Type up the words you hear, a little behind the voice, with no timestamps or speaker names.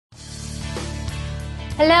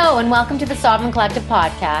Hello, and welcome to the Sovereign Collective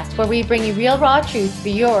podcast, where we bring you real, raw truth for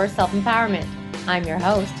your self-empowerment. I'm your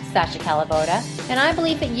host, Sasha Calavoda, and I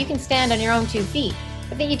believe that you can stand on your own 2 feet,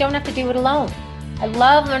 but that you don't have to do it alone. I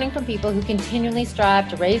love learning from people who continually strive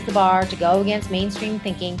to raise the bar, to go against mainstream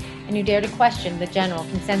thinking, and who dare to question the general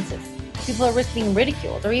consensus. People who risk being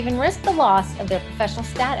ridiculed or even risk the loss of their professional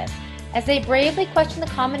status, as they bravely question the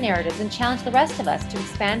common narratives and challenge the rest of us to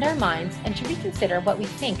expand our minds and to reconsider what we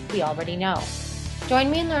think we already know. Join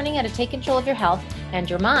me in learning how to take control of your health and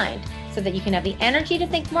your mind so that you can have the energy to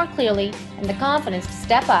think more clearly and the confidence to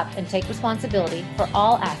step up and take responsibility for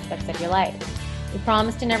all aspects of your life. We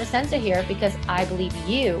promise to never censor here because I believe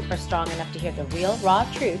you are strong enough to hear the real, raw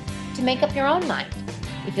truth to make up your own mind.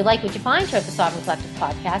 If you like what you find here at the Sovereign Collective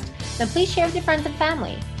podcast, then please share with your friends and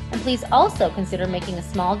family. And please also consider making a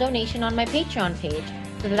small donation on my Patreon page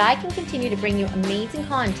so that I can continue to bring you amazing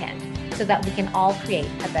content so that we can all create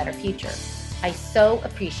a better future. I so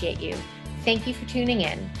appreciate you. Thank you for tuning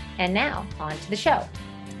in. And now, on to the show.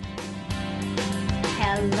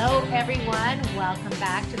 Hello, everyone. Welcome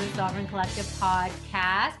back to the Sovereign Collective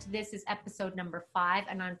podcast. This is episode number 5.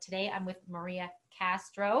 And today I'm with Maria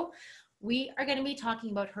Castro. We are going to be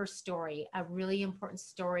talking about her story, a really important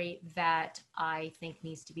story that I think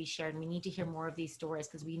needs to be shared. And we need to hear more of these stories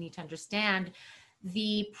because we need to understand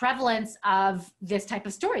the prevalence of this type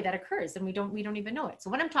of story that occurs, and we don't even know it.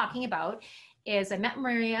 So what I'm talking about is I met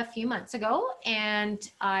Maria a few months ago, and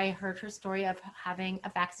I heard her story of having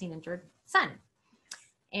a vaccine-injured son.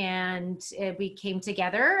 And we came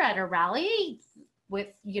together at a rally with,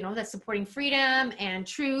 that's supporting freedom and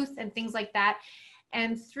truth and things like that.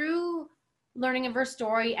 And through learning of her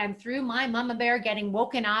story and through my mama bear getting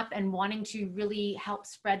woken up and wanting to really help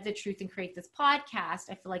spread the truth and create this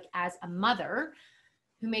podcast, I feel like as a mother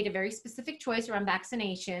who made a very specific choice around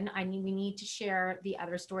vaccination, we need to share the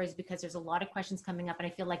other stories because there's a lot of questions coming up, and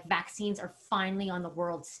I feel like vaccines are finally on the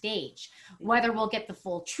world stage. Whether we'll get the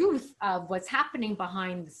full truth of what's happening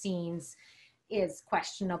behind the scenes is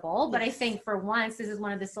questionable, but I think for once, this is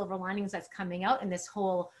one of the silver linings that's coming out in this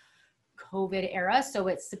whole COVID era. So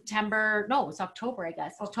it's October, I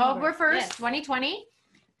guess. October 1st, 2020.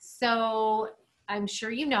 So I'm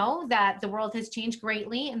sure you know that the world has changed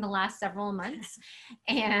greatly in the last several months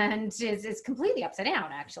and is completely upside down,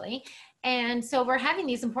 actually. And so we're having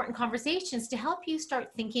these important conversations to help you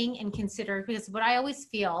start thinking and consider, because what I always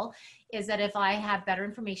feel is that if I have better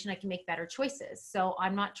information, I can make better choices. So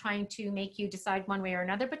I'm not trying to make you decide one way or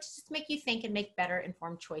another, but to just make you think and make better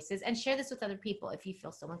informed choices and share this with other people if you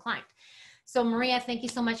feel so inclined. So Maria, thank you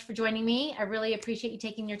so much for joining me. I really appreciate you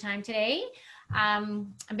taking your time today.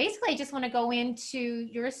 And basically, I just want to go into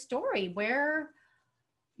your story where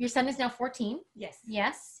your son is now 14. Yes.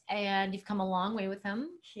 Yes. And you've come a long way with him.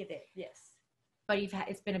 He did, yes. But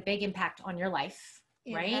it's been a big impact on your life,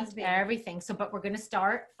 right? Everything. So, but we're going to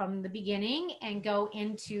start from the beginning and go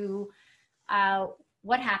into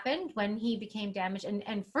what happened when he became damaged.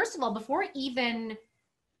 And first of all, before even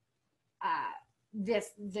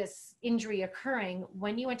this injury occurring,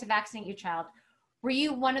 when you went to vaccinate your child, were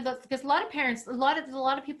you one of those? Because a lot of parents, a lot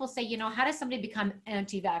of people say, how does somebody become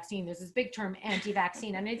anti-vaccine? There's this big term,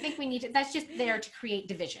 anti-vaccine. And I think that's just there to create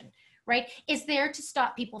division, right? It's there to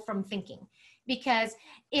stop people from thinking. Because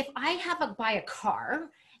if I buy a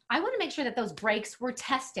car, I want to make sure that those brakes were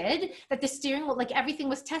tested, that the steering wheel, like everything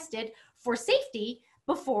was tested for safety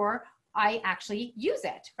before I actually use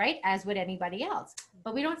it, right? As would anybody else.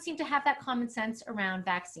 But we don't seem to have that common sense around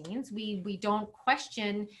vaccines. We don't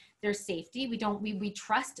question their safety. We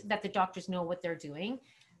trust that the doctors know what they're doing.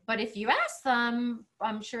 But if you ask them,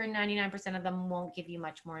 I'm sure 99% of them won't give you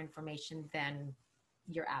much more information than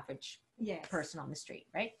your average person on the street,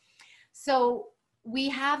 right? So we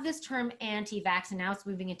have this term anti-vax, and now it's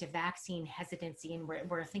moving into vaccine hesitancy, and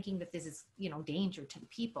we're thinking that this is, danger to the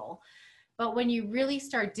people. But when you really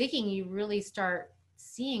start digging, you really start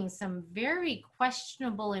seeing some very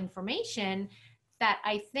questionable information that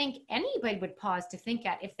I think anybody would pause to think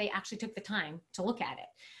at if they actually took the time to look at it.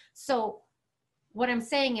 So what I'm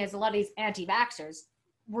saying is a lot of these anti-vaxxers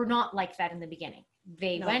were not like that in the beginning.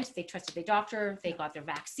 They trusted their doctor, they got their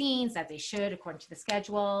vaccines that they should according to the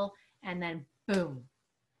schedule, and then boom,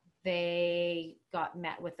 they got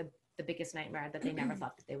met with the biggest nightmare that they never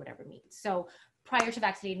thought that they would ever meet. So prior to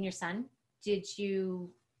vaccinating your son,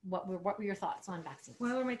 what were your thoughts on vaccines?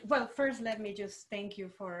 Well, first, let me just thank you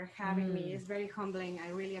for having me. It's very humbling. I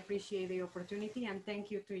really appreciate the opportunity, and thank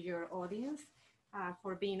you to your audience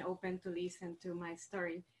for being open to listen to my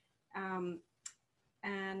story.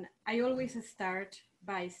 And I always start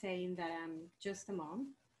by saying that I'm just a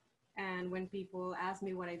mom. And when people ask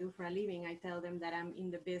me what I do for a living, I tell them that I'm in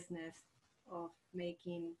the business of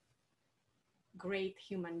making great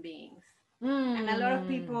human beings. And a lot of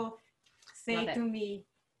people say to me,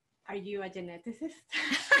 are you a geneticist?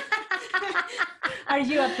 Are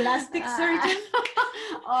you a plastic surgeon?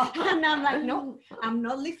 And I'm like, no, I'm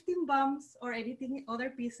not lifting bombs or anything, other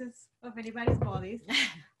pieces of anybody's bodies.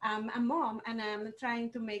 I'm a mom, and I'm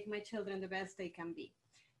trying to make my children the best they can be.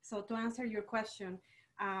 So to answer your question,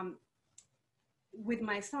 with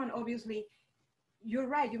my son, obviously, you're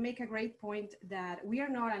right. You make a great point that we are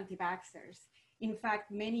not anti-vaxxers. In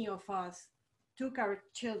fact, many of us took our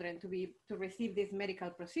children to receive this medical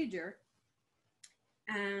procedure,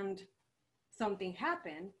 and something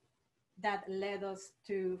happened that led us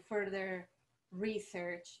to further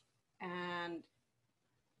research and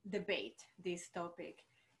debate this topic.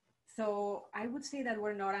 So I would say that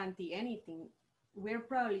we're not anti anything. We're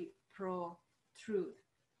probably pro-truth,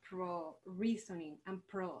 pro-reasoning, and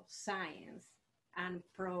pro-science, and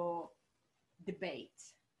pro-debate.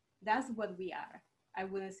 That's what we are. I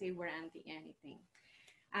wouldn't say we're anti anything.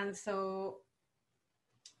 And so,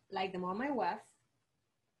 like the mom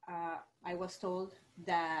I was told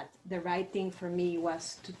that the right thing for me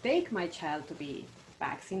was to take my child to be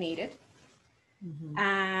vaccinated. Mm-hmm.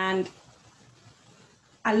 And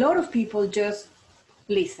a lot of people just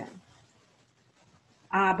listen.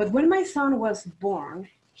 But when my son was born,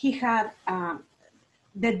 he had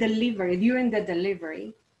during the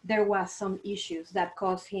delivery, there was some issues that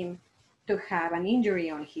caused him to have an injury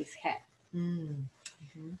on his head.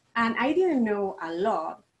 Mm-hmm. And I didn't know a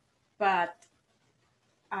lot, but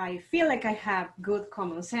I feel like I have good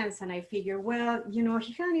common sense, and I figure, well, he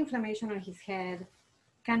had an inflammation on his head.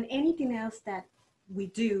 Can anything else that we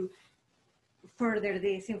do further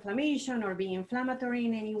this inflammation or be inflammatory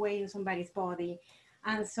in any way in somebody's body?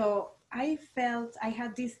 And so I felt I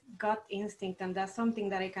had this gut instinct, and that's something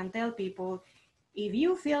that I can tell people. If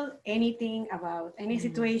you feel anything about any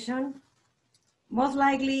situation, most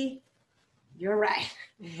likely you're right.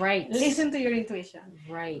 Right. Listen to your intuition.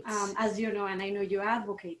 Right. As you know, and I know you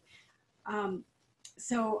advocate.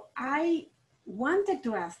 So I wanted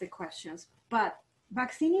to ask the questions, but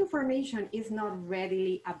vaccine information is not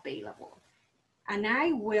readily available. And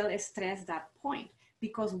I will stress that point,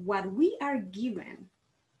 because what we are given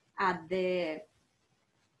at the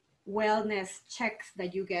wellness checks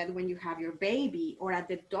that you get when you have your baby or at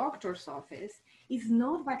the doctor's office is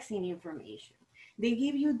not vaccine information. They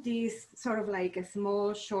give you this sort of like a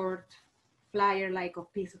small, short flyer, like a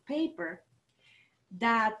piece of paper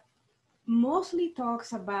that mostly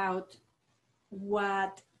talks about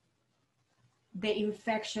what the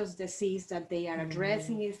infectious disease that they are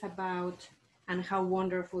addressing is about and how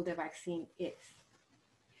wonderful the vaccine is.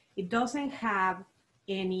 It doesn't have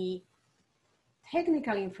any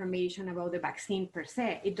technical information about the vaccine per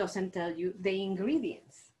se. It doesn't tell you the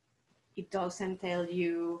ingredients. It doesn't tell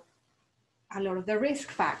you a lot of the risk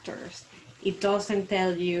factors. It doesn't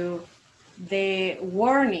tell you the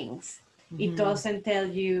warnings. Mm-hmm. It doesn't tell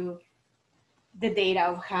you the data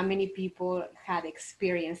of how many people had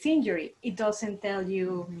experienced injury. It doesn't tell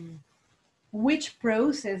you which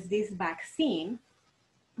process this vaccine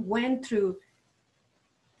went through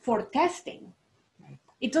for testing. Right.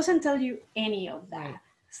 It doesn't tell you any of that. Right.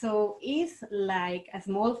 So it's like a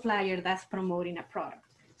small flyer that's promoting a product.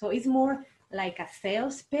 So it's more like a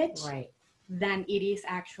sales pitch than it is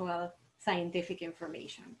actual scientific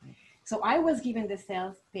information. Right. So I was given the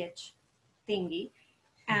sales pitch thingy,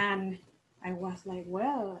 and I was like,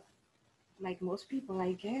 well, like most people,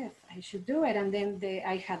 I guess I should do it. And then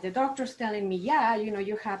I had the doctors telling me, yeah,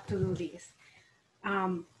 you have to do this.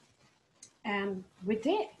 And we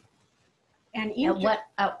did. And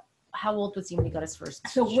how old was he when he got his first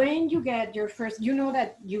So shot? When you get your first,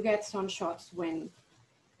 that you get some shots when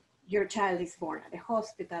your child is born at the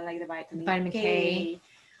hospital, like the vitamin K.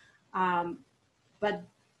 But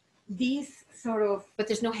these sort of... But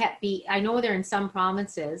there's no Hep B. I know they're in some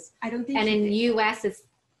provinces. I don't think... And in the U.S., it's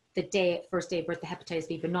the first day of birth, the hepatitis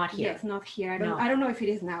B, but not here. Yes, not here. I don't know if it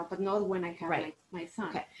is now, but not when I have my son.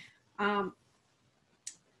 Okay.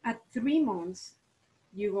 At 3 months,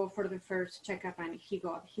 you go for the first checkup, and he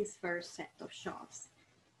got his first set of shots.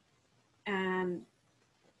 And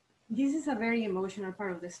this is a very emotional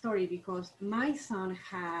part of the story, because my son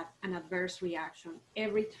had an adverse reaction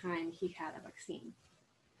every time he had a vaccine.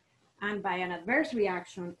 And by an adverse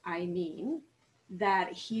reaction, I mean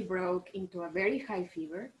that he broke into a very high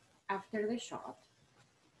fever after the shot,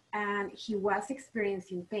 and he was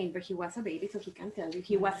experiencing pain, but he was a baby, so he can tell you.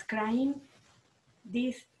 He was crying.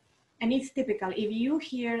 And it's typical. If you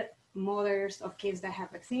hear mothers of kids that have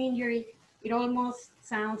vaccine injury, it almost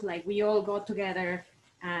sounds like we all got together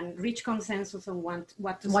and reach consensus on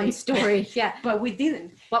what to say. One story, yeah. But we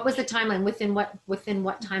didn't. What was the timeline? Within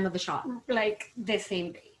what time of the shot? Like the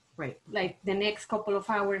same day. Right. Like the next couple of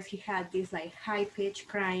hours, he had this like high pitched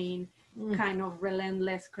crying, kind of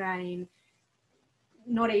relentless crying,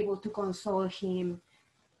 not able to console him,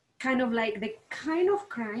 kind of like the kind of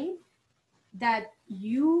crying that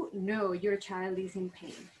you know your child is in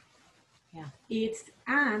pain. Yeah.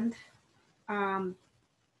 And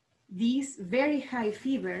this very high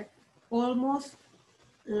fever, almost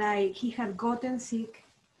like he had gotten sick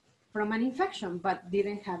from an infection, but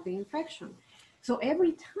didn't have the infection. So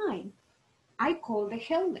every time I called the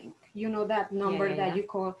health link, you know, that number that you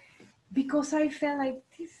call, because I felt like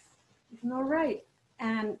this is not right.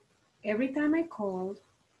 And every time I called,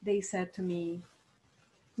 they said to me,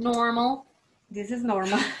 normal. This is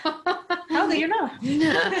normal. How do you know?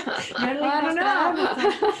 You're like, I don't know.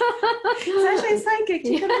 Sasha is psychic.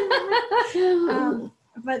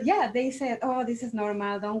 But yeah, they said, oh, this is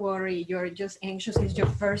normal. Don't worry. You're just anxious. It's your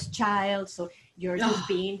first child. So you're just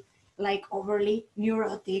being like overly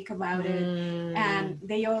neurotic about it. And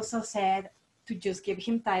they also said to just give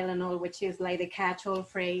him Tylenol, which is like the catch-all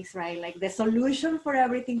phrase, right? Like the solution for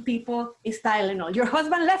everything, people, is Tylenol. Your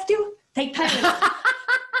husband left you? Take Tylenol.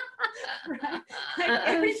 Right? Like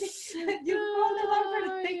everything, you call the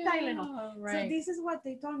doctor, take Tylenol. Right. So this is what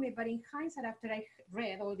they told me. But in hindsight, after I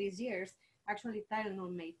read all these years, actually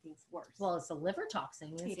Tylenol made things worse. Well, it's a liver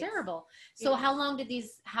toxin. It's terrible. So how long did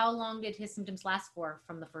his symptoms last for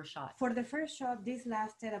from the first shot? For the first shot, this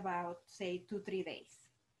lasted about, say, 2-3 days.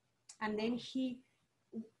 And then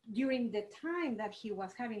during the time that he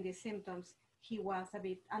was having these symptoms, he was a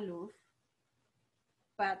bit aloof.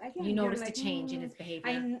 But again, you noticed a change in his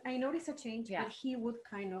behavior. I noticed a change, but he would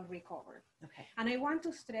kind of recover. Okay. And I want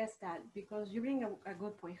to stress that because you bring a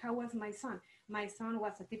good point. How was my son? My son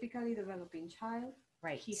was a typically developing child.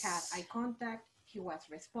 Right. He had eye contact. He was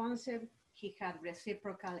responsive. He had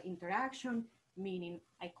reciprocal interaction, meaning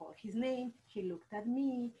I called his name. He looked at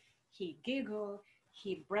me. He giggled.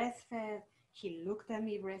 He breastfed. He looked at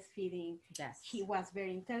me breastfeeding. Yes. He was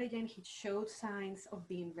very intelligent. He showed signs of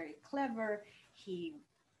being very clever. He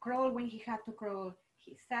crawled when he had to crawl.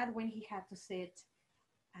 He sat when he had to sit.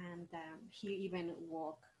 And he even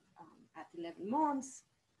walked at 11 months.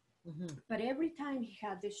 But every time he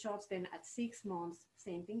had the shots, then at 6 months,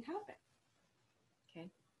 same thing happened. Okay.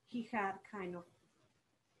 He had kind of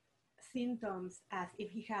symptoms as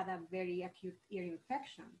if he had a very acute ear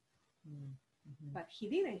infection. But he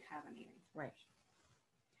didn't have an ear infection. Right.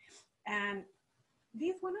 And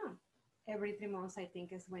this went on. Every 3 months, I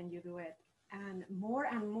think, is when you do it. And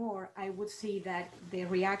more, I would see that the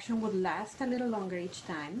reaction would last a little longer each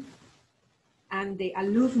time. And the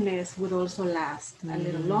aloofness would also last a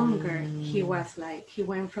little longer. He was like, he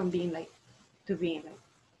went from being like, to being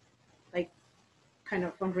like kind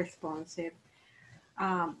of unresponsive,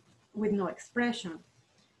 with no expression.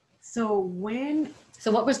 So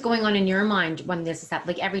what was going on in your mind when this is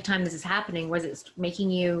happening? Like every time this is happening, was it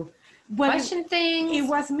making you question things? It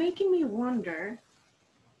was making me wonder.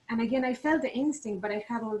 And again, I felt the instinct, but I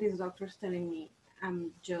had all these doctors telling me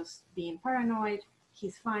I'm just being paranoid.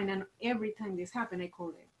 He's fine. And every time this happened, I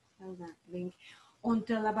called it. Link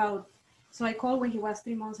until about, so I called when he was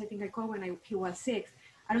 3 months. I think I called when he was 6.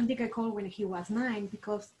 I don't think I called when he was 9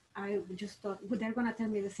 because I just thought, well, they're going to tell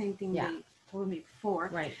me the same thing they told me before.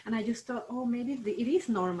 Right. And I just thought, oh, maybe it is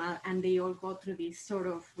normal. And they all go through this sort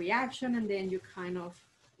of reaction. And then you kind of,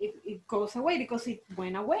 it goes away because it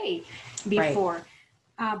went away before.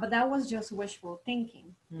 Right. But that was just wishful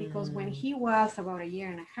thinking because when he was about 1.5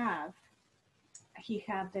 years, he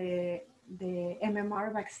had the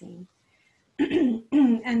MMR vaccine.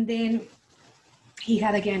 And then he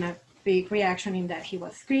had, again, a big reaction in that he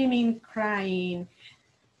was screaming, crying.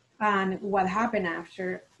 And what happened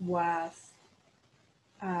after was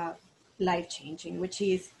life-changing, which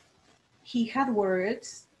is he had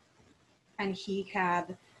words and he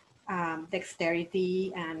had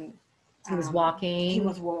dexterity and he was walking. He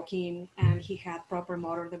was walking and he had proper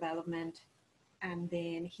motor development. And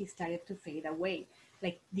then he started to fade away.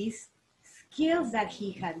 Like these skills that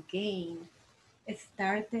he had gained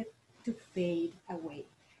started to fade away.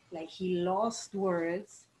 Like he lost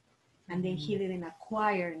words and then he didn't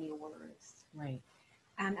acquire new words. Right.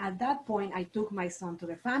 And at that point, I took my son to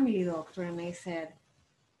the family doctor and I said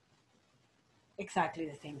exactly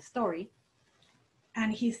the same story.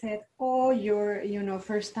 And he said, oh, you're,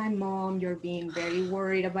 first time mom, you're being very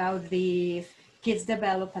worried about this. Kids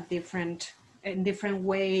develop in different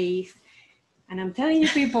ways. And I'm telling you,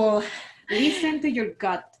 people, listen to your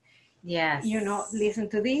gut. Yes. Listen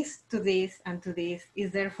to this, and to this.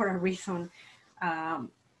 Is there for a reason.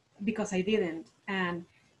 because I didn't.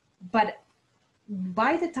 But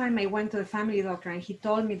by the time I went to the family doctor and he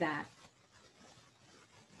told me that,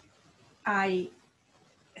 I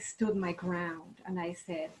stood my ground and I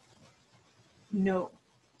said, no,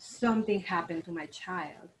 something happened to my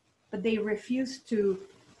child. But they refused to.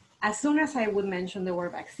 As soon as I would mention the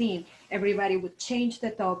word vaccine, everybody would change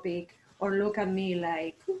the topic or look at me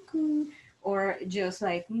like, cuckoo, or just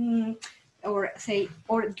like, or say,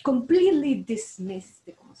 or completely dismiss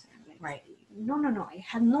the concern. Like, Right. No, it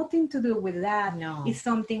had nothing to do with that. No. It's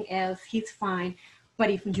something else. He's fine. But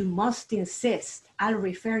if you must insist, I'll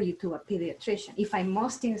refer you to a pediatrician. If I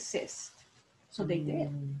must insist. So they did.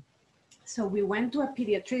 So we went to a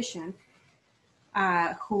pediatrician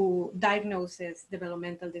who diagnoses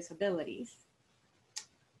developmental disabilities.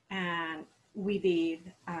 And we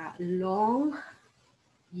did a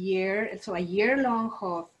year long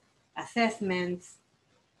of assessments,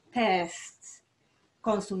 tests,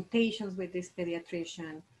 consultations with this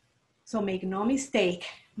pediatrician. So make no mistake,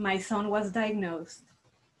 my son was diagnosed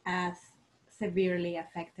as severely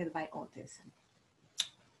affected by autism.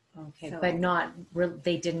 Okay, So, but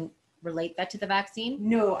they didn't relate that to the vaccine?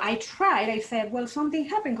 No, I tried. I said, well, something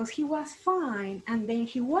happened because he was fine and then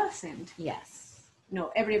he wasn't. Yes.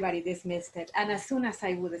 No, everybody dismissed it. And as soon as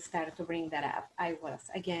I would start to bring that up, I was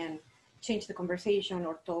again changed the conversation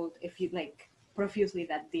or told profusely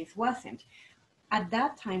that this wasn't. At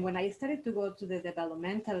that time, when I started to go to the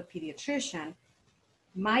developmental pediatrician,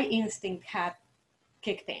 my instinct had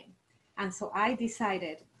kicked in. And so I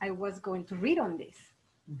decided I was going to read on this.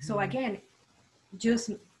 Mm-hmm. So again,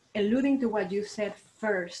 just alluding to what you said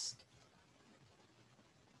first,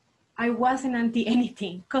 I wasn't anti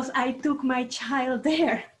anything because I took my child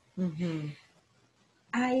there. Mm-hmm.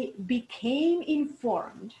 I became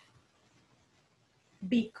informed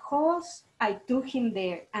because I took him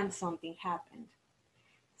there and something happened.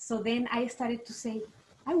 So then I started to say,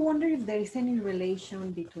 I wonder if there is any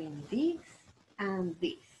relation between this and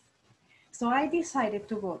this. So I decided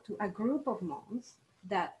to go to a group of moms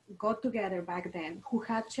that got together back then who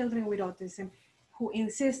had children with autism, who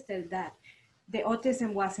insisted that the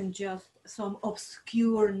autism wasn't just some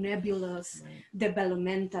obscure, nebulous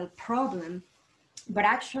developmental problem, but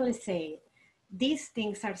actually say these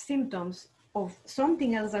things are symptoms of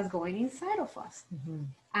something else that's going inside of us. Mm-hmm.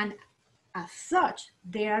 And as such,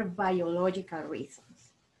 there are biological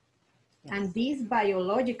reasons. Yes. And these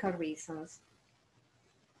biological reasons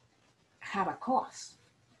have a cause.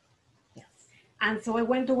 Yes. And so I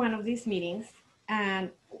went to one of these meetings and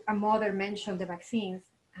a mother mentioned the vaccines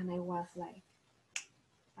and I was like,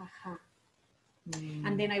 aha. Mm.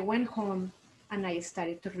 And then I went home and I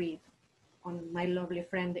started to read on my lovely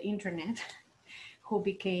friend, the internet, who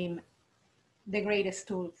became the greatest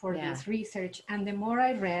tool for this research. And the more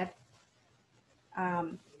I read,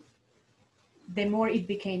 the more it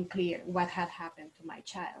became clear what had happened to my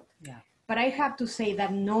child. Yeah. But I have to say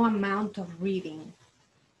that no amount of reading,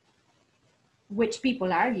 which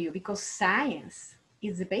people argue because science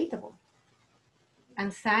is debatable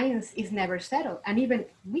and science is never settled. And even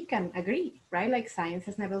we can agree, right? Like science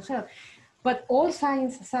is never settled. But all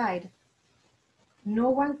science aside, no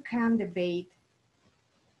one can debate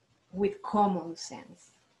with common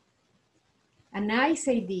sense. And I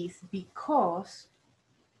say this because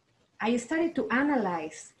I started to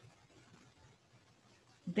analyze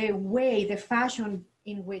the fashion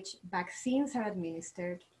in which vaccines are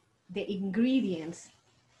administered, the ingredients,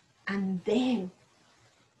 and then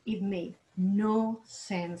it made no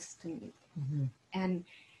sense to me. Mm-hmm. And,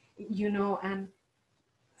 and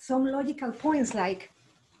some logical points like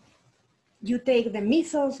you take the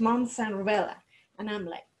measles, mumps, and rubella, and I'm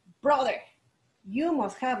like, brother, you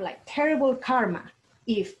must have like terrible karma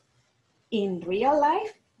if in real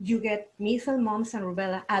life you get measles, mumps, and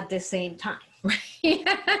rubella at the same time. Good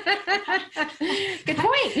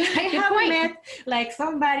point. I haven't met like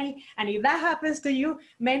somebody, and if that happens to you,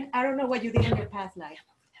 man, I don't know what you did in your past life.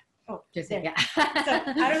 Oh, just yeah. So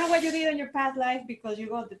I don't know what you did in your past life because you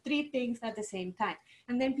got the three things at the same time.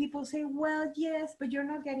 And then people say, well, yes, but you're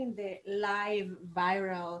not getting the live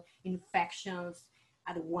viral infections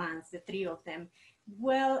at once, the three of them.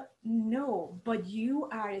 Well, no, but you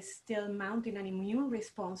are still mounting an immune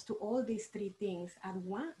response to all these three things at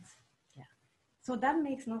once. Yeah. So that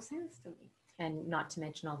makes no sense to me. And not to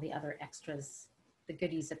mention all the other extras, the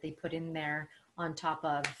goodies that they put in there on top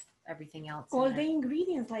of everything else. All the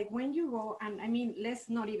ingredients, like when you go, and I mean, let's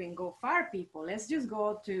not even go far, people. Let's just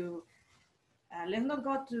go to, let's not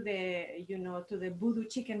go to the, to the Voodoo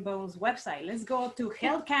Chicken Bones website. Let's go to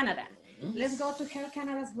Health Canada. Let's go to Health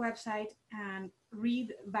Canada's website and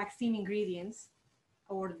read vaccine ingredients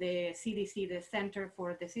or the CDC, the Center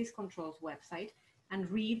for Disease Control's website,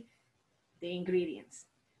 and read the ingredients.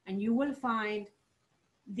 And you will find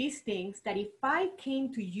these things that if I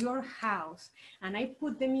came to your house and I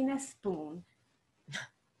put them in a spoon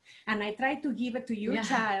and I tried to give it to your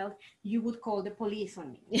child, you would call the police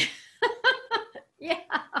on me. Yeah.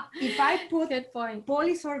 If I put Good point.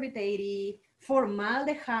 polysorbate 80,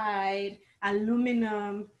 formaldehyde,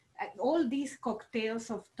 aluminum, all these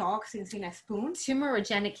cocktails of toxins in a spoon.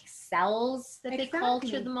 Tumorigenic cells that they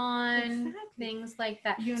culture them on, things like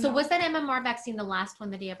that. So was that MMR vaccine the last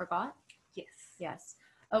one that he ever got? Yes. Yes.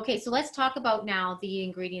 Okay, so let's talk about now the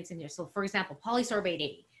ingredients in here. So for example, polysorbate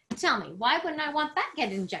 80. Tell me, why wouldn't I want that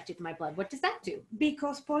get injected in my blood? What does that do?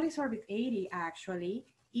 Because polysorbate 80 actually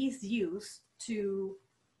is used to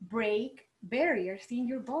break barriers in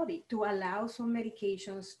your body to allow some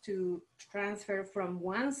medications to transfer from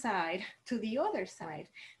one side to the other side.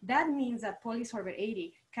 That means that polysorbate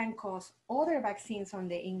 80 can cause other vaccines on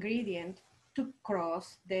the ingredient to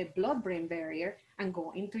cross the blood-brain barrier and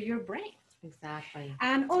go into your brain. Exactly.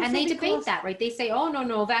 And also they debate that, right? They say, oh,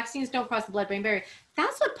 no, vaccines don't cross the blood-brain barrier.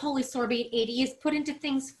 That's what polysorbate 80 is put into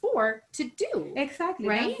things to do. Exactly.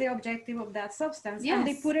 Right? That's the objective of that substance. Yes. And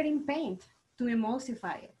they put it in paint to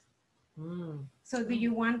emulsify it. So do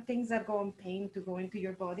you want things that go in paint to go into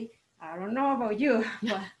your body? I don't know about you,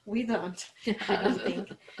 but we don't, I don't think.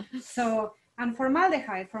 So, and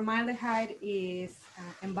formaldehyde is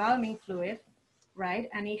embalming fluid, right?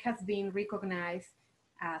 And it has been recognized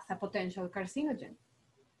as a potential carcinogen,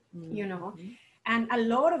 you know? And a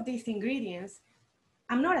lot of these ingredients,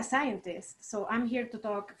 I'm not a scientist, so I'm here to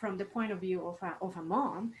talk from the point of view of a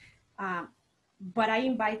mom, but I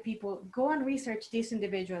invite people, go and research these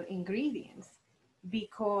individual ingredients,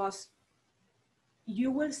 because you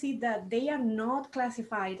will see that they are not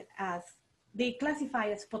classified as, they classify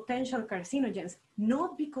as potential carcinogens,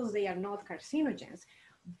 not because they are not carcinogens,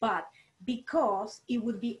 but because it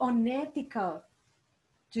would be unethical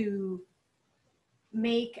to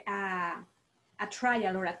make a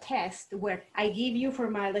trial or a test where I give you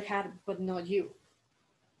formaldehyde, but not you.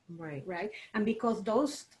 Right? And because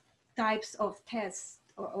those types of tests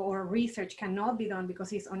or research cannot be done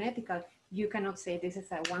because it's unethical, you cannot say this is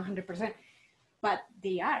a 100%, but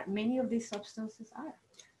they are. Many of these substances are.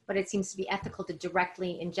 But it seems to be ethical to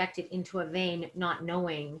directly inject it into a vein, not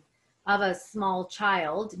knowing, of a small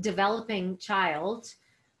child, developing child,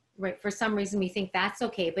 right? For some reason we think that's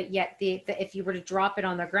okay, but yet if you were to drop it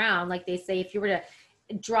on the ground, like they say, if you were to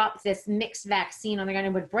drop this mixed vaccine on the ground,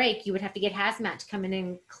 it would break, you would have to get hazmat to come in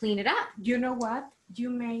and clean it up. You know what? You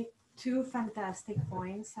made two fantastic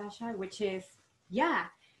points, Sasha, which is,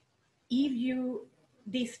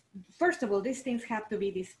 first of all, these things have to be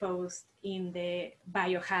disposed in the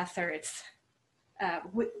biohazards,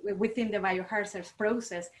 within the biohazards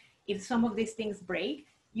process. If some of these things break,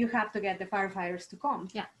 you have to get the firefighters to come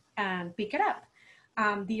and pick it up.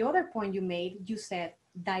 The other point you made, you said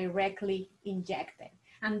directly injected.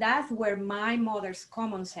 And that's where my mother's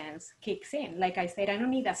common sense kicks in. Like I said, I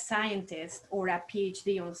don't need a scientist or a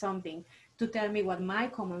PhD on something to tell me what my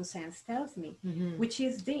common sense tells me, which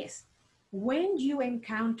is this. When you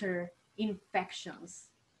encounter infections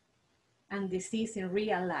and disease in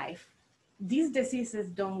real life, these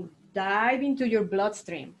diseases don't dive into your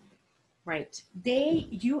bloodstream. Right.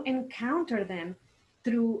 You encounter them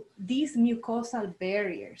through these mucosal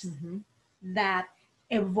barriers that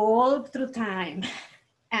evolved through time.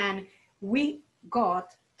 And we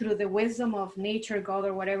got, through the wisdom of nature, God,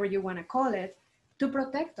 or whatever you want to call it, to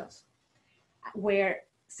protect us, where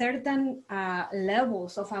certain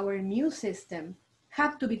levels of our immune system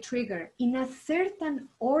have to be triggered in a certain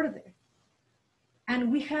order. And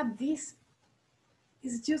we have this,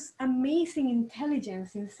 it's just amazing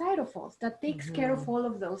intelligence inside of us that takes care of all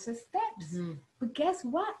of those steps. But guess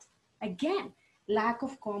what? Again, lack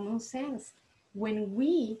of common sense. When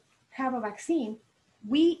we have a vaccine,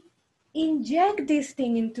 we inject this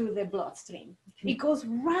thing into the bloodstream. It goes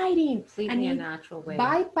right in. Completely a natural way.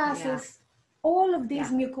 Bypasses all of these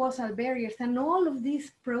mucosal barriers and all of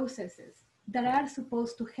these processes that are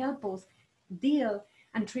supposed to help us deal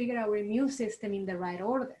and trigger our immune system in the right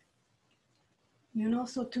order. You know,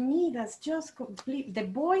 so to me, that's just complete,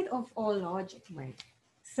 devoid of all logic. Right.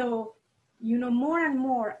 So, you know, more and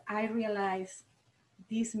more, I realize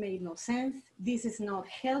this made no sense. This is not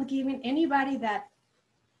health-giving. Anybody that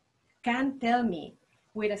can tell me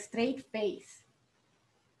with a straight face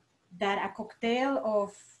that a cocktail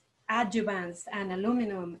of adjuvants and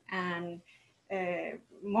aluminum and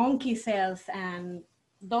monkey cells and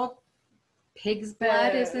dog pig's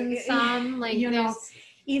blood is in some, like, you know,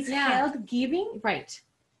 is health giving, right?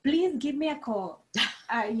 Please give me a call.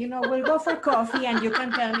 we'll go for coffee and you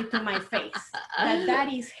can tell me to my face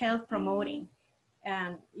that is health promoting.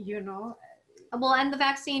 And, well, and the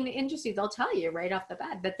vaccine industry, they'll tell you right off the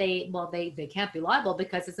bat that they can't be liable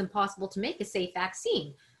because it's impossible to make a safe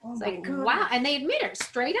vaccine. Oh, it's like, wow. And they admit it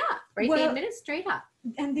straight up, right? Well, they admit it straight up.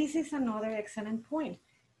 And this is another excellent point,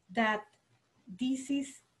 that this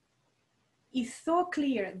is so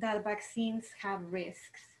clear that vaccines have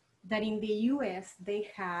risks, that in the US, they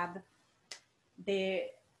have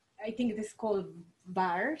I think it is called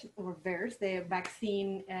VAERS, the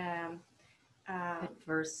vaccine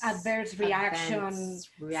adverse reaction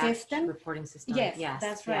system. Reporting system. Yes,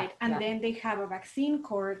 that's right. And then they have a vaccine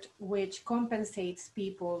court which compensates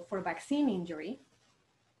people for vaccine injury.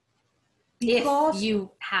 Because if you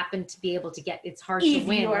happen to be able to get, it's hard to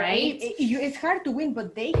win, right? It's hard to win,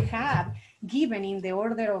 but they have given in the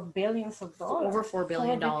order of billions of dollars. Over $4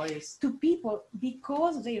 billion. To people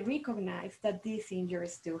because they recognize that these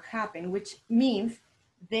injuries do happen, which means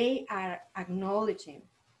they are acknowledging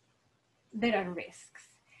there are risks.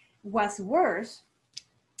 What's worse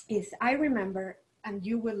is, I remember, and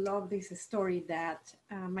you will love this story, that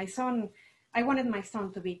I wanted my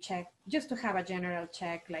son to be checked, just to have a general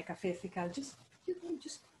check, like a physical, just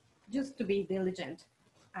to be diligent.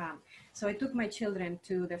 So I took my children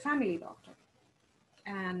to the family doctor,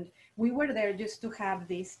 and we were there just to have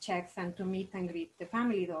these checks and to meet and greet the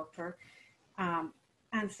family doctor.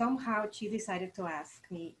 And somehow she decided to ask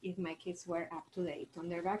me if my kids were up to date on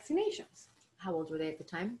their vaccinations. How old were they at the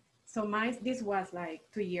time? So this was like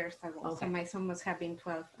 2 years ago. Okay. So my son must have been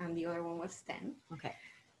 12 and the other one was 10. Okay.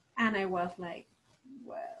 And I was like,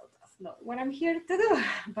 well, that's not what I'm here to do,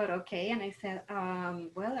 but okay. And I said,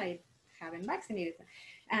 well, I haven't vaccinated them.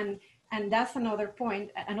 And that's another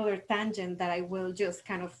point, another tangent that I will just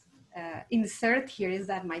kind of insert here, is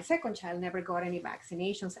that my second child never got any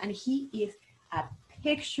vaccinations, and he is a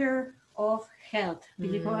picture of health.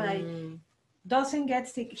 People like doesn't get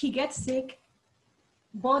sick. He gets sick,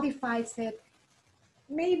 body fights it,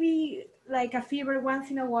 maybe like a fever once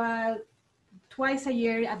in a while, twice a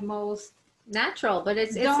year at most. Natural, but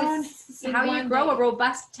it's how you grow a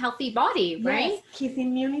robust, healthy body, right? Yes, his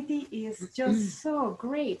immunity is just so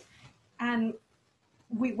great. And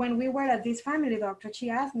when we were at this family doctor, she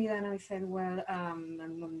asked me that, and I said, well,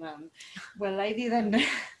 I didn't.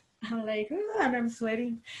 I'm like, and I'm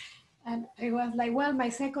sweating. And it was like, well, my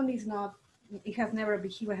second is not, he has never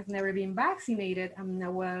been vaccinated.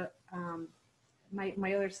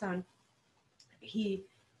 My other son, he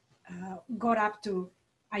got up to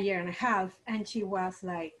a year and a half, and she was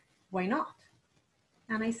like, why not?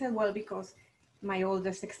 And I said, well, because my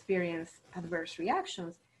oldest experienced adverse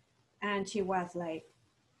reactions. And she was like,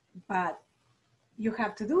 but you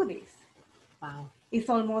have to do this. Wow. It's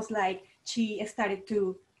almost like she started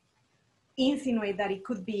to insinuate that it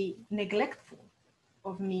could be neglectful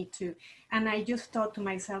of me too. And I just thought to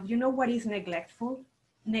myself, you know what is neglectful?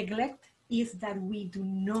 Neglect is that we do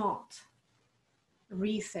not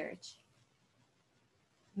research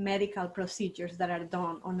medical procedures that are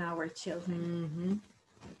done on our children.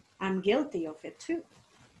 I'm guilty of it too.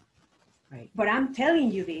 Right. But I'm telling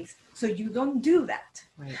you this so you don't do that.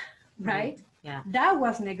 Right? Yeah. That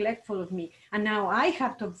was neglectful of me. And now I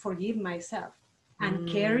have to forgive myself and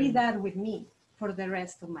carry that with me for the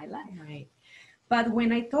rest of my life. Right. But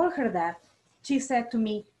when I told her that, she said to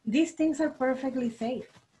me, these things are perfectly safe.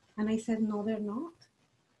 And I said, no, they're not.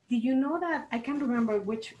 Did you know that? I can't remember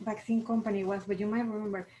which vaccine company it was, but you might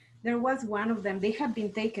remember there was one of them. They have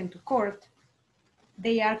been taken to court.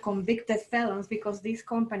 They are convicted felons because these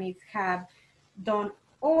companies have done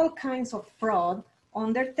all kinds of fraud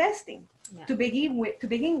on their testing. Yeah. To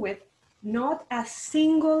begin with, not a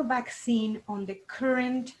single vaccine on the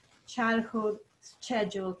current childhood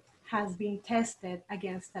schedule has been tested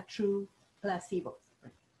against a true placebo.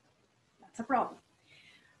 That's a problem.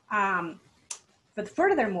 But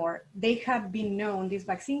furthermore, they have been known, these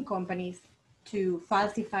vaccine companies, to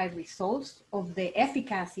falsify results of the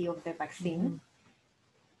efficacy of the vaccine.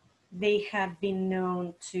 They have been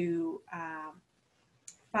known to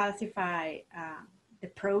falsify the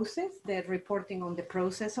process, the reporting on the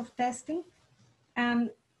process of testing. And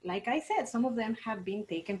like I said, some of them have been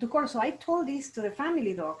taken to court. So I told this to the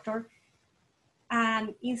family doctor,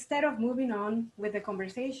 and instead of moving on with the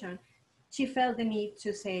conversation, she felt the need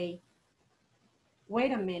to say,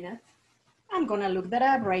 wait a minute, I'm gonna look that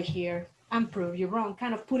up right here and prove you wrong,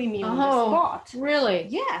 kind of putting me on the spot. Really?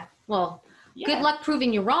 Yeah. Well, good luck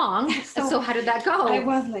proving you wrong. So how did that go? I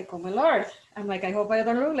was like, oh my Lord. I'm like, I hope I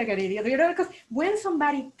don't look like an idiot. You know, because when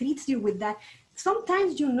somebody treats you with that,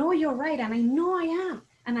 sometimes you know you're right, and I know I am.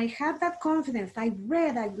 And I have that confidence. I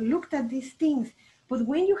read, I looked at these things, But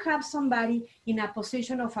when you have somebody in a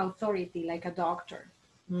position of authority, like a doctor,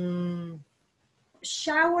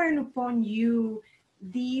 showering upon you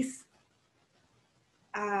this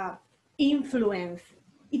influence,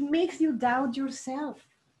 it makes you doubt yourself.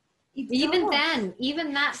 Even then,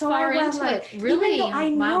 even that so far into like, it, really. Even though I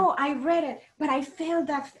know I read it, but I felt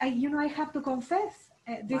that I have to confess.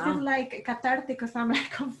 This is like cathartic because I'm like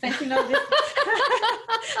confessing all this.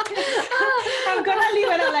 I'm gonna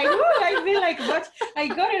leave it. I'm like, ooh, I feel like much. I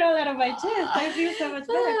got it all out of my chest. I feel so much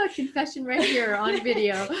better. Confession right here on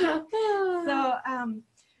video.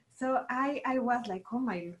 So I was like, oh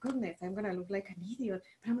my goodness, I'm gonna look like an idiot.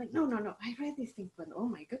 But I'm like, no, I read these things, but oh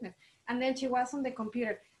my goodness. And then she was on the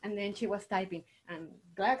computer, and then she was typing, and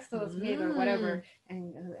Glaxo's or whatever,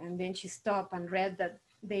 and then she stopped and read that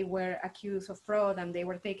they were accused of fraud and they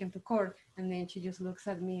were taken to court, and then she just looks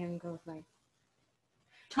at me and goes like,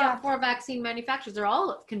 top 4 vaccine manufacturers are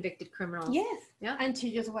all convicted criminals. Yes. Yeah. And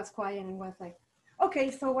she just was quiet and was like,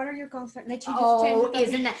 okay, so what are your concerns? Like she just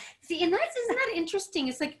isn't that isn't that interesting?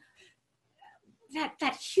 It's like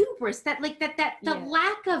that hubris, that the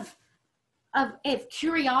lack of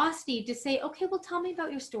curiosity to say, okay, well, tell me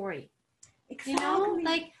about your story. Exactly. You know,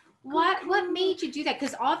 like what made you do that?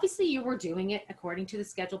 Because obviously you were doing it according to the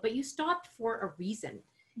schedule, but you stopped for a reason.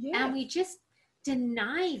 Yes. And we just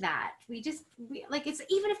deny that. We like, it's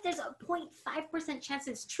even if there's a 0.5% chance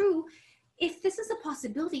it's true, if this is a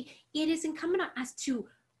possibility, it is incumbent on us to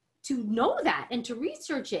know that and to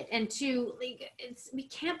research it and to like, we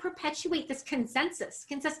can't perpetuate this consensus,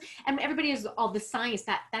 and everybody has all the science.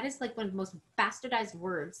 That is like one of the most bastardized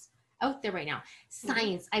words out there right now.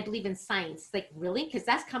 Science. I believe in science. Like, really? Because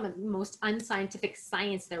that's kind of the most unscientific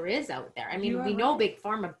science there is out there. I mean, we know Big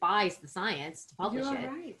Pharma buys the science to publish it.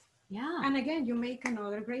 Right. Yeah. And again, you make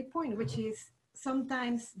another great point, which is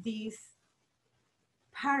sometimes these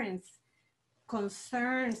parents'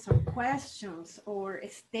 concerns or questions or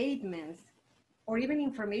statements or even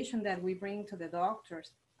information that we bring to the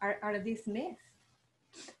doctors are dismissed.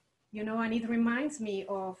 You know, and it reminds me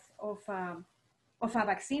of a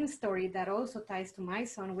vaccine story that also ties to my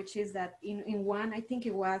son, which is that in one, I think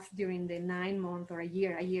it was during the 9-month or a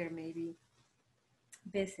year maybe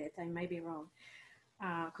visit, I might be wrong,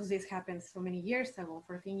 because this happened so many years ago,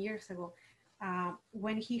 14 years ago,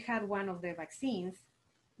 when he had one of the vaccines,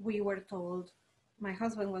 we were told, my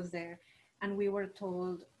husband was there, and we were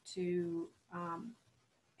told to,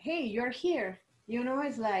 hey, you're here. You know,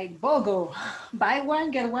 it's like BOGO, buy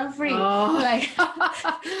one, get one free. Like,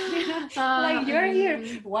 like you're here.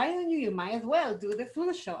 Why don't you might as well do the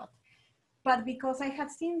flu shot. But because I had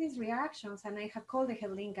seen these reactions and I had called the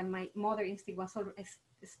head link and my mother instinct was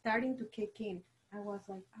starting to kick in, I was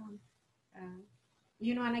like,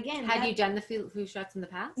 you know, and again. Had you done the flu shots in the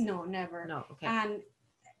past? No, never. No, okay. And,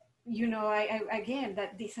 you know, I again,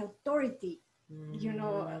 that this authority, you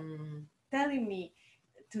know, telling me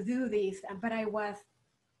to do this, but I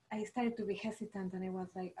started to be hesitant, and I was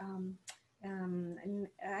like,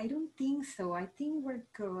 I don't think so. I think we're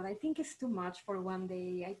good. I think it's too much for one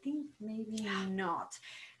day. I think maybe not.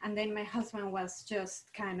 And then my husband was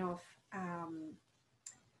just kind of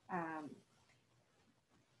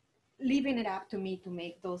leaving it up to me to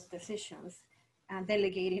make those decisions and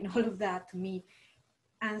delegating all of that to me.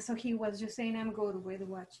 And so he was just saying, I'm good with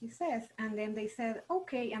what she says. And then they said,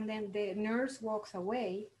 okay. And then the nurse walks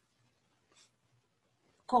away,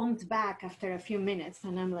 comes back after a few minutes.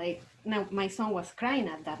 And I'm like, now my son was crying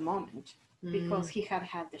at that moment because he had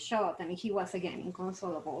had the shot and he was again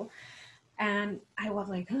inconsolable. And I was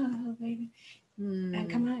like, oh, baby, and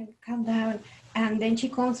come on, calm down. And then she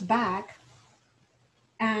comes back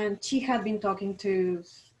and she had been talking to,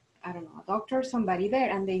 I don't know, a doctor or somebody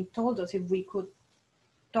there. And they told us if we could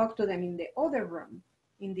talk to them in the other room,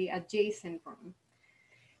 in the adjacent room.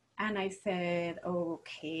 And I said,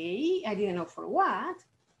 okay. I didn't know for what.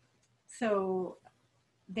 So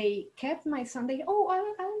they kept my son.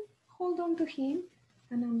 I'll hold on to him.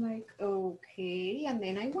 And I'm like, okay. And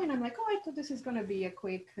then I went. I'm like, I thought this is going to be a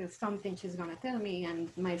quick something she's going to tell me. And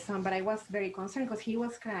my son, but I was very concerned because he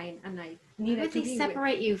was crying and I needed to be with him. How did they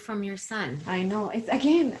separate you from your son? I know. It's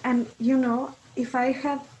again, and you know, if I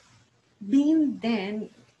had been then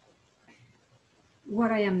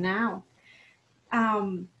what I am now,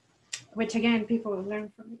 which again, people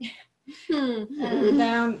learn from me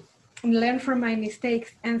and learn from my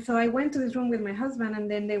mistakes. And so I went to this room with my husband, and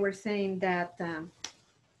then they were saying that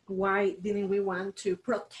why didn't we want to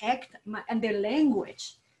protect and the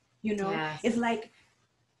language, you know, it's like,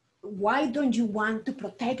 why don't you want to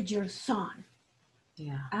protect your son?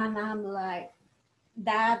 Yeah. And I'm like,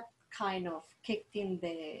 that kind of kicked in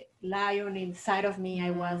the lion inside of me.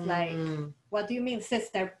 I was like, what do you mean,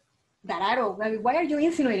 sister? That I don't, why are you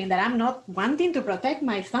insinuating that I'm not wanting to protect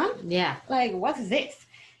my son? Yeah. Like, what's this?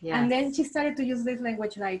 Yeah. And then she started to use this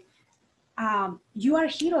language like, you are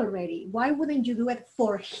here already. Why wouldn't you do it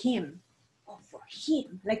for him? Oh, for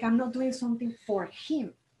him. Like, I'm not doing something for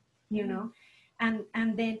him, you know? And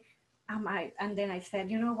then I said,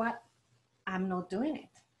 you know what? I'm not doing it.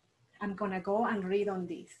 I'm gonna go and read on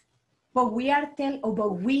this. But we,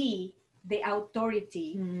 the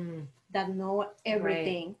authority that know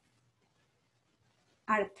everything,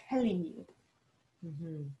 are telling you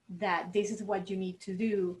that this is what you need to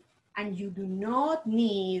do, and you do not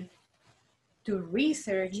need to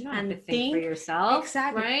research and think for yourself.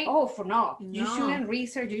 Exactly. Right? Oh, no. You shouldn't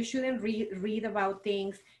research. You shouldn't read about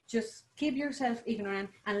things. Just keep yourself ignorant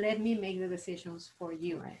and let me make the decisions for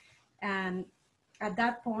you. Right. And at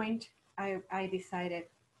that point, I decided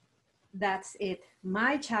that's it.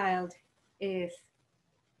 My child is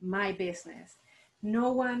my business.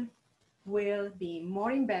 No one will be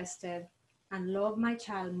more invested and love my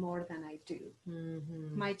child more than I do.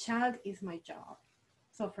 My child is my job.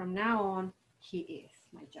 So from now on, he is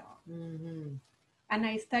my job. And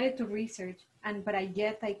I started to research, but I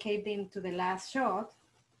caved into the last shot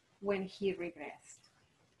when he regressed.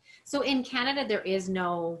 So in Canada, there's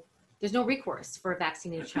no recourse for a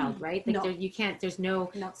vaccinated child, right? Like no. There's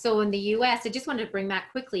no. So in the US, I just wanted to bring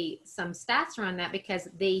back quickly some stats around that, because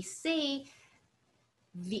they say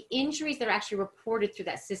the injuries that are actually reported through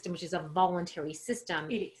that system, which is a voluntary system,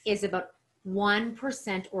 is about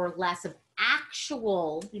 1% or less of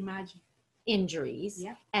actual injuries.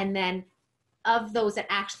 Yep. And then of those that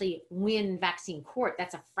actually win vaccine court,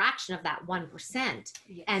 that's a fraction of that 1%.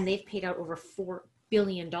 Yes. And they've paid out over $4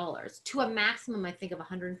 billion to a maximum, I think, of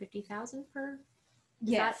 150,000 per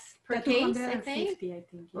case, I think. Yeah.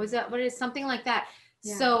 Was that what it is? Something like that.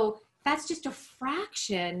 Yeah. So that's just a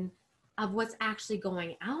fraction of what's actually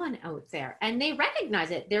going on out there, and they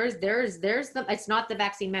recognize it. It's not the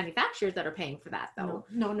vaccine manufacturers that are paying for that, though.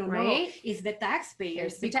 No, right? It's the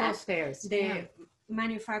taxpayers. The taxpayers. The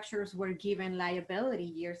manufacturers were given liability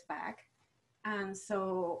years back, and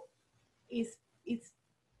so it's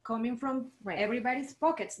coming from everybody's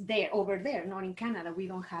pockets. Over there, not in Canada. We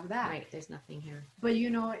don't have that. Right. There's nothing here. But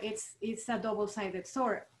it's a double-sided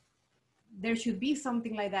sword. There should be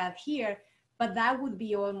something like that here, but that would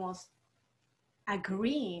be almost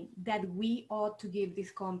agreeing that we ought to give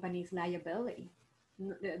these companies liability,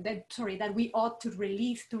 that we ought to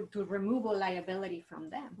release to remove all liability from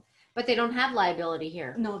them. But they don't have liability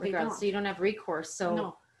here. No, they don't. So you don't have recourse.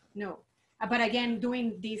 So no. But again,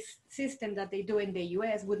 doing this system that they do in the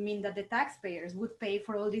US would mean that the taxpayers would pay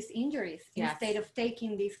for all these injuries instead of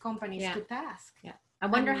taking these companies to task. Yeah. I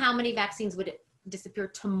wonder how many vaccines would disappear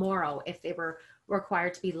tomorrow if they were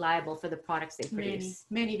required to be liable for the products they produce.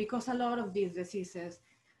 Many, because a lot of these diseases,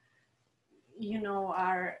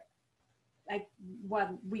 are like what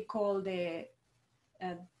we call the,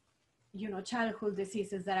 childhood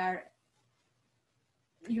diseases that are,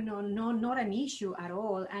 not an issue at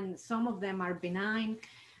all. And some of them are benign.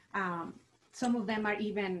 Some of them are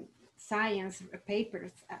even science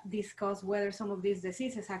papers discuss whether some of these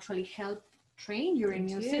diseases actually help train your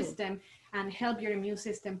immune system and help your immune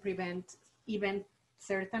system prevent even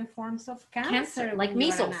certain forms of cancer like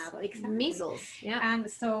measles. Exactly. Measles, yeah. And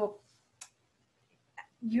so,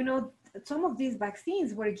 some of these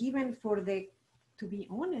vaccines were given for the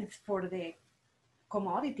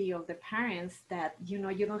commodity of the parents, that, you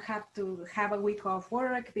don't have to have a week off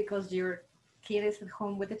work because your kid is at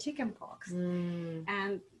home with the chicken pox.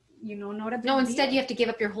 And, not a big instead deal. you have to give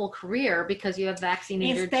up your whole career because you have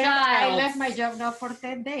vaccine-injured child. I left my job not for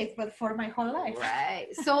 10 days, but for my whole life. Right.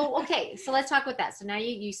 So, okay. So let's talk about that. So now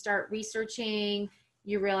you start researching,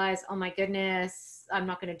 you realize, oh my goodness, I'm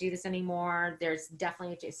not going to do this anymore. There's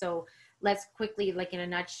definitely so let's quickly, like in a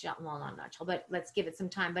nutshell, well, not a nutshell, but let's give it some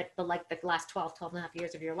time, but the last 12 and a half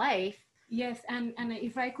years of your life. Yes. And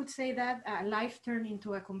if I could say that life turned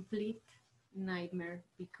into a complete nightmare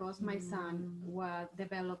because my son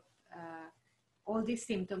developed all these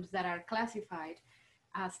symptoms that are classified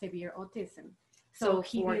as severe autism. So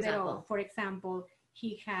he did it all. For example,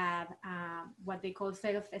 he had what they call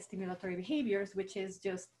self-stimulatory behaviors, which is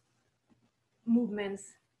just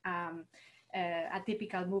movements,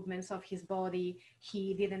 atypical movements of his body.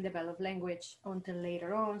 He didn't develop language until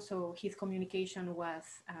later on, so his communication was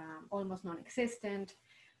almost non-existent.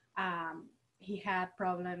 He had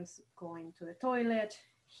problems going to the toilet.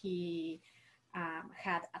 He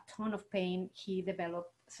had a ton of pain. He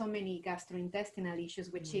developed so many gastrointestinal issues,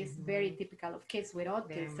 which is very typical of kids with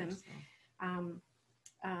autism.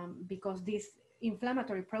 because these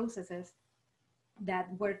inflammatory processes that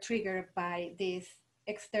were triggered by this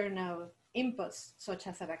external inputs, such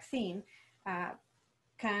as a vaccine,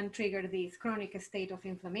 can trigger this chronic state of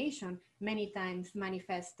inflammation, many times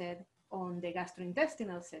manifested on the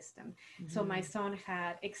gastrointestinal system. So my son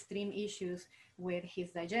had extreme issues with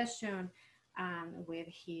his digestion and with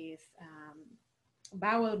his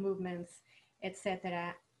bowel movements,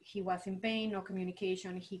 etc. He was in pain, no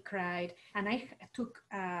communication, he cried, and I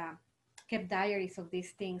kept diaries of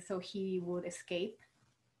these things, so he would escape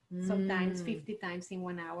sometimes 50 times in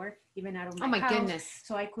 1 hour, even out of my house. Goodness.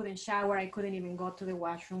 So I couldn't shower, I couldn't even go to the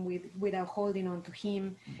washroom without holding on to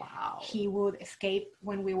him. Wow. He would escape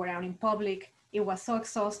when we were out in public. It was so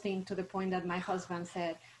exhausting to the point that my husband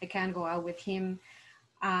said, I can't go out with him.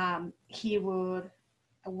 He would,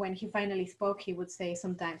 when he finally spoke, he would say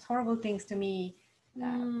sometimes horrible things to me,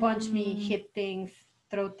 punch me, hit things,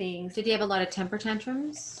 throw things. Did he have a lot of temper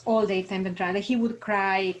tantrums? All day temper tantrums. He would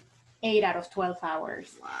cry 8 out of 12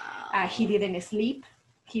 hours. Wow. He didn't sleep.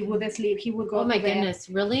 He would sleep. He would go to bed. Oh my goodness,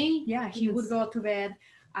 really? Yeah, he would go to bed,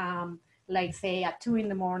 like say at 2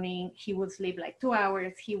 a.m. He would sleep like 2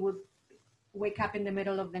 hours. He would wake up in the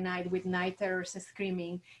middle of the night with night terrors,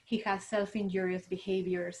 screaming. He has self-injurious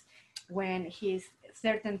behaviors. When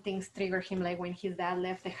certain things trigger him, like when his dad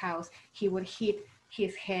left the house, he would hit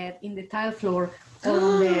his head in the tile floor or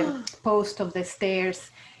on the post of the stairs.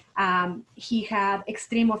 He had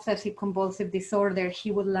extreme obsessive compulsive disorder.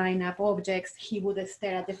 He would line up objects. He would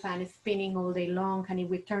stare at the fan spinning all day long, and if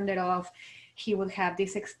we turned it off, he would have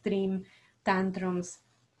these extreme tantrums.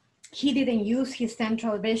 He didn't use his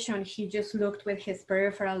central vision. He just looked with his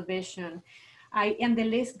peripheral vision. And the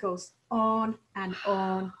list goes on and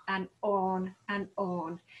on and on and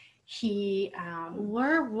on. He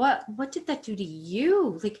what did that do to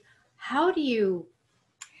you? Like, how do you?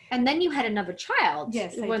 And then you had another child.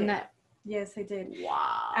 Yes, I did. Yes, I did.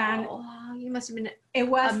 Wow. And you must have been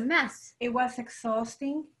a mess. It was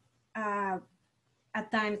exhausting.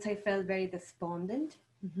 At times I felt very despondent.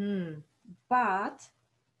 But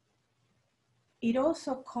it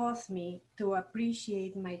also caused me to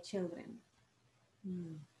appreciate my children.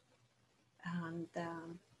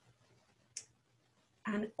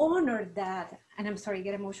 And honor that, and I'm sorry,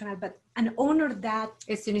 get emotional, but and honor that.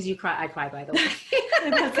 As soon as you cry, I cry, by the way.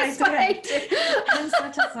 That's what I do. I'm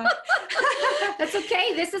such a suck. That's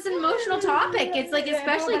okay. This is an emotional topic. It's like,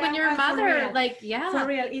 especially when you're a mother, like, yeah. For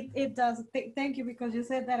real, it does. Thank you, because you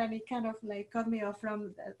said that and it kind of like cut me off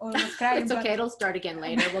from almost crying. It's okay. It'll start again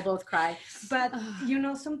later. We'll both cry. But,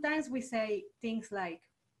 sometimes we say things like,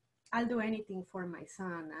 I'll do anything for my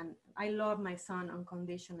son and I love my son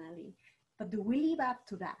unconditionally. But do we live up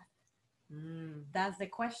to that? That's the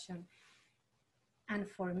question. And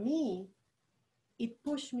for me, it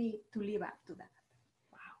pushed me to live up to that.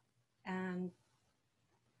 Wow. And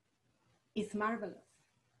it's marvelous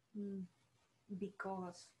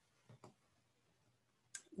because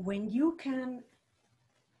when you can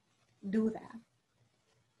do that,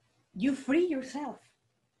 you free yourself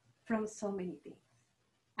from so many things.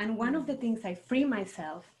 And one of the things I free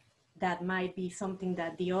myself, that might be something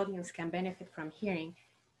that the audience can benefit from hearing,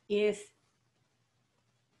 is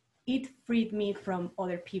it freed me from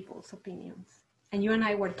other people's opinions. And you and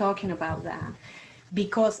I were talking about that,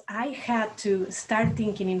 because I had to start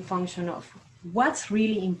thinking in function of what's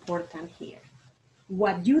really important here.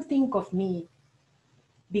 What you think of me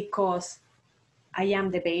because I am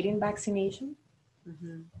debating vaccination,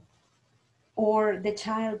 or the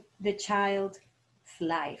child's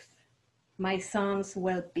life, my son's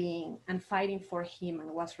well-being, and fighting for him and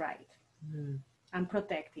what's right, and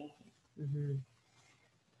protecting him.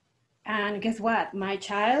 And guess what? My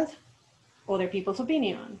child, other people's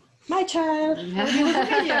opinion. My child, other people's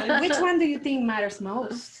opinion. Which one do you think matters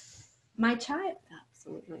most? My child.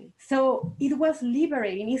 Absolutely. So it was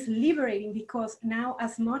liberating. It's liberating because now,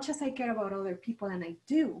 as much as I care about other people, and I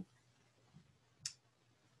do,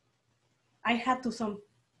 I had to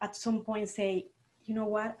at some point say, you know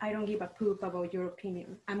what? I don't give a poop about your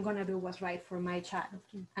opinion. I'm going to do what's right for my child,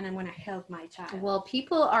 and I'm going to help my child. Well,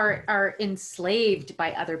 people are enslaved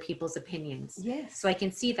by other people's opinions. Yes. So I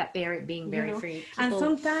can see that being very free. And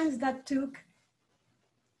sometimes that took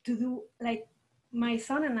to do, like, my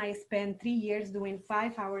son and I spent 3 years doing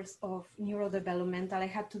 5 hours of neurodevelopmental. I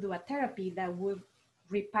had to do a therapy that would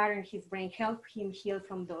repair his brain, help him heal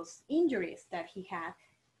from those injuries that he had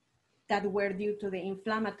that were due to the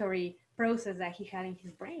inflammatory process that he had in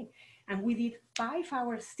his brain. And we did 5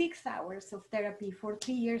 hours, 6 hours of therapy for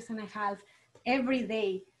 3 years and a half every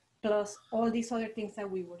day, plus all these other things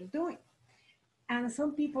that we were doing. And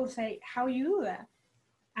some people say, how you do that?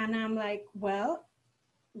 And I'm like, well,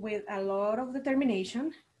 with a lot of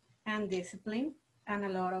determination and discipline and a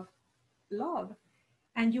lot of love.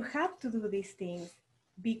 And you have to do these things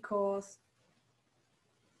because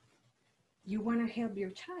you want to help your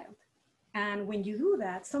child. And when you do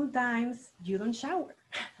that, sometimes you don't shower.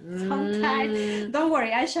 Sometimes, don't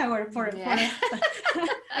worry, I shower for I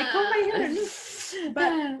comb my hair.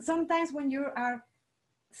 But sometimes when you are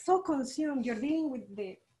so consumed, you're dealing with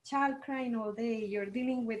the child crying all day, you're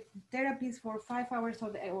dealing with therapies for 5 hours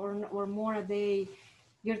or more a day,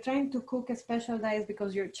 you're trying to cook a special diet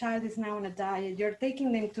because your child is now on a diet, you're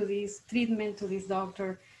taking them to this treatment, to this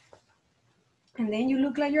doctor, and then you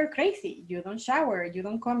look like you're crazy. You don't shower, you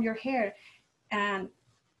don't comb your hair.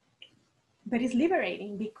 But it's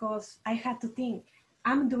liberating because I had to think,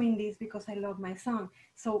 I'm doing this because I love my son.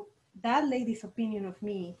 So that lady's opinion of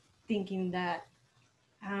me, thinking that,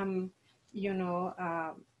 I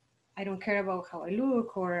don't care about how I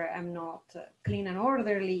look, or I'm not clean and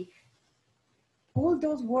orderly, all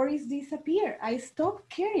those worries disappear. I stopped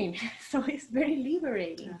caring. So it's very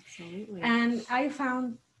liberating. Absolutely. And I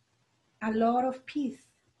found a lot of peace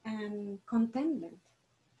and contentment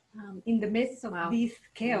in the midst of this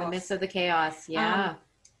chaos. In the midst of the chaos, yeah.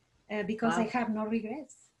 Because I have no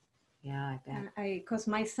regrets. Yeah, I bet. Because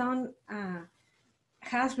my son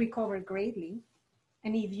has recovered greatly.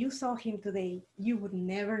 And if you saw him today, you would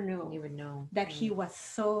never know. You would know that he was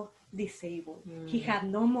so disabled. He had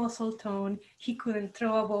no muscle tone. He couldn't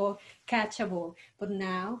throw a ball, catch a ball. But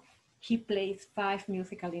now he plays 5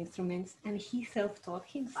 musical instruments and he self-taught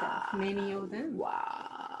himself, many of them.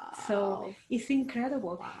 Wow. So it's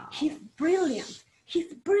incredible. Wow. He's brilliant.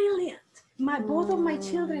 He's brilliant. Both of my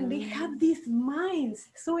children, they have these minds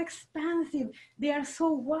so expansive. They are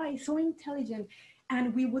so wise, so intelligent.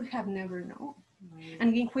 And we would have never known. Right.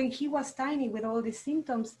 And when he was tiny with all these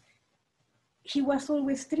symptoms, he was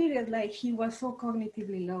always treated like he was so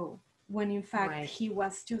cognitively low, when in fact he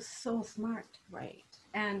was just so smart. Right.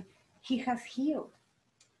 And he has healed.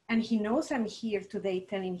 And he knows I'm here today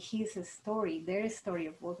telling his story, their story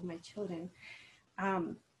of both of my children.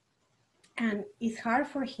 And it's hard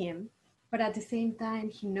for him, but at the same time,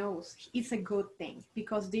 he knows it's a good thing,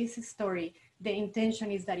 because this story, the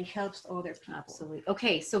intention is that it helps other people. Absolutely.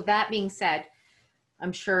 Okay, so that being said,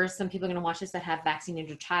 I'm sure some people are going to watch this that have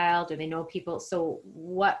vaccine-injured child, or they know people. So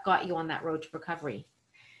what got you on that road to recovery?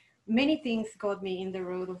 Many things got me in the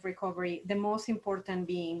road of recovery. The most important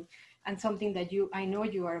being, and something that I know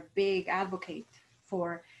you are a big advocate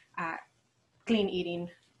for, clean eating.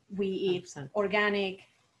 We eat 100%. Organic,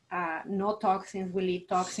 no toxins. We live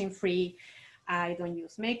toxin-free. I don't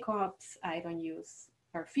use makeups. I don't use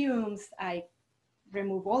perfumes. I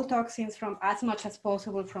remove all toxins from as much as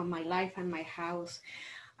possible from my life and my house.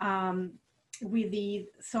 We did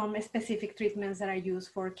some specific treatments that are used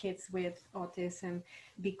for kids with autism,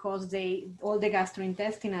 because all the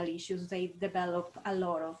gastrointestinal issues, they develop a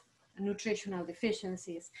lot of nutritional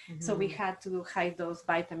deficiencies. So we had to do high dose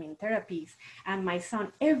vitamin therapies. And my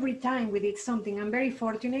son, every time we did something, I'm very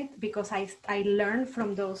fortunate because I learned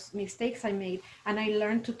from those mistakes I made, and I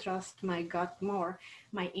learned to trust my gut more,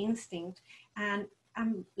 my instinct. And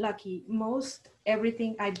I'm lucky.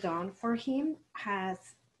 Everything I've done for him has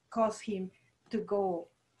caused him to go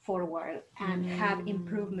forward and have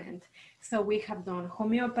improvement. So we have done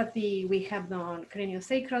homeopathy, we have done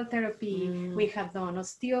craniosacral therapy, we have done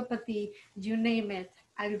osteopathy, you name it,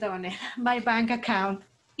 I've done it. My bank account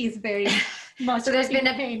is very much. So there's been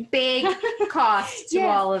a big cost to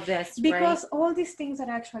all of this, because all these things that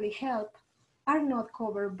actually help are not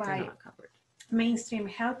covered by mainstream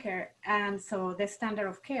healthcare. And so the standard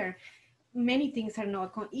of care, many things are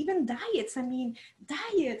not, even diets. I mean,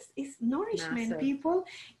 diets is nourishment, people,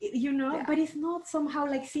 but it's not somehow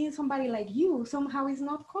like seeing somebody like you, somehow is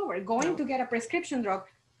not covered. Going to get a prescription drug,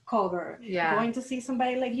 covered. Going to see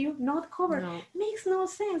somebody like you, not covered. Makes no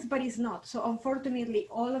sense, but it's not. So unfortunately,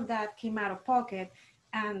 all of that came out of pocket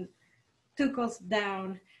and took us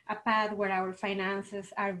down a path where our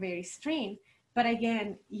finances are very strained. But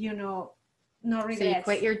again, no regrets. So you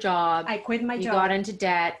quit your job. I quit my job. You got into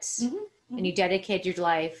debt. And you dedicated your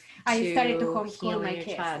life to I started to homeschool my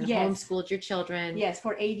kids. Homeschooled your children. Yes,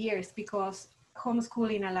 for 8 years, because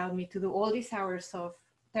homeschooling allowed me to do all these hours of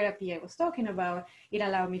therapy I was talking about. It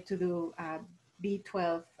allowed me to do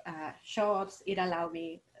B12 shots. It allowed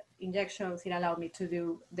me injections. It allowed me to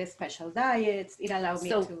do the special diets. It allowed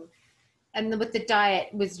me to. And with the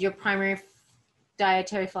diet, was your primary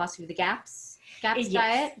dietary philosophy the GAPS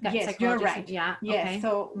diet? Yes, you're right. Yeah. Yes. Okay.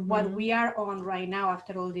 So what we are on right now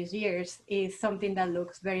after all these years is something that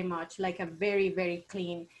looks very much like a very, very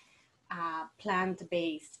clean a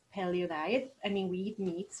plant-based paleo diet. I mean, we eat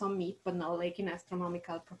meat, some meat, but not like in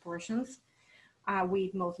astronomical proportions. We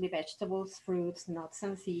eat mostly vegetables, fruits, nuts,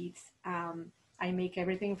 and seeds. I make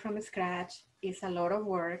everything from scratch. It's a lot of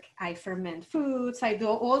work. I ferment foods. I do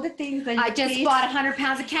all the things that I you just eat. bought 100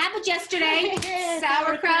 pounds of cabbage yesterday.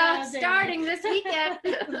 Sauerkraut starting this weekend.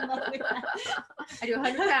 I do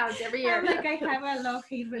 100 pounds every year. I'm like, I have a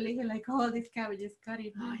love-hate relation, like, oh, this cabbage is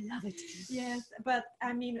cutting. Oh, I love it. Yes, but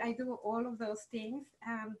I mean, I do all of those things.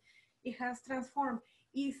 It has transformed.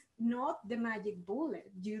 It's not the magic bullet.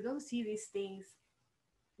 You don't see these things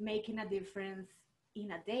making a difference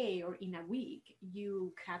in a day or in a week.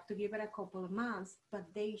 You have to give it a couple of months, but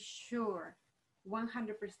they sure 100%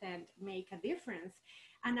 make a difference.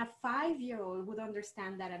 And a 5-year-old would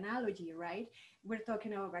understand that analogy, right? We're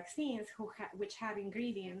talking about vaccines which have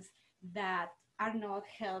ingredients that are not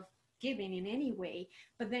health giving in any way.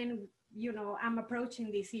 But then, you know, I'm approaching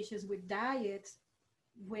these issues with diets,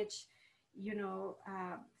 which, you know,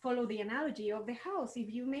 follow the analogy of the house. If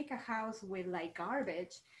you make a house with like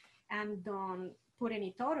garbage and don't put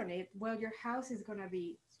any thought on it, well, your house is going to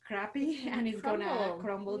be crappy and it's going to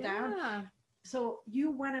crumble down. So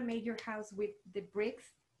you want to make your house with the bricks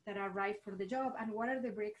that are right for the job. And what are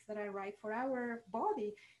the bricks that are right for our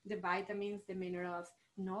body? The vitamins, the minerals,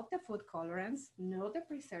 not the food colorants, not the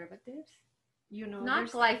preservatives. You know,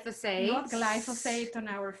 not glyphosate. Not glyphosate on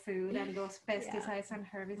our food and those pesticides and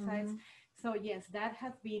herbicides. Mm-hmm. So yes, that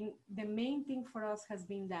has been the main thing for us, has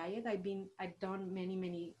been diet. I've done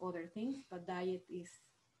many other things, but diet is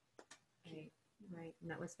right. And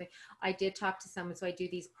that was big. I did talk to someone. So I do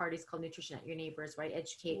these parties called Nutrition at Your Neighbors, where I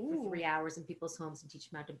educate for 3 hours in people's homes and teach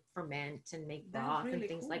them how to ferment and make broth and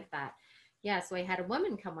things like that. Yeah. So I had a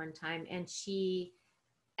woman come one time, and she,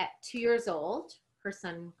 at 2 years old, her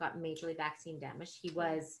son got majorly vaccine damage. He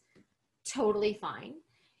was totally fine.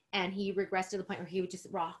 And he regressed to the point where he would just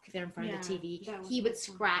rock there in front of the TV. He would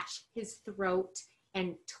scratch his throat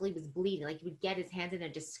until he was bleeding. Like, he would get his hands in there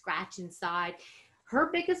and just scratch inside. Her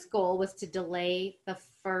biggest goal was to delay the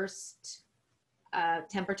first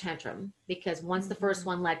temper tantrum, because once the first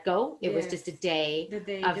one let go, it was just a day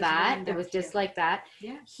of that. It was just like that.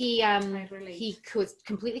 Yeah. He was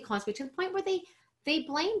completely constipated to the point where they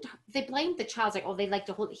blamed the child. Like, oh, they like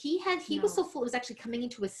to hold. He was so full, it was actually coming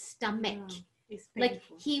into his stomach. No. Like,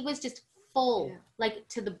 he was just full, like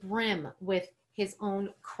to the brim with his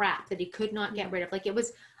own crap that he could not get rid of. Like, it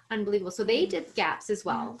was unbelievable. So they did GAPS as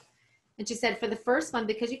well. And she said for the first one,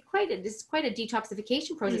 because this is quite a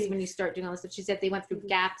detoxification process when you start doing all this stuff. She said they went through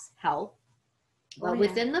GAPS hell. Well,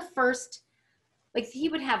 within the first, like, he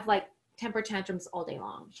would have like temper tantrums all day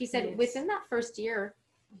long. She said within that first year,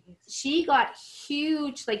 she got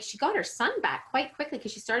huge, like, she got her son back quite quickly,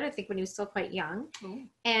 because she started, I think, when he was still quite young.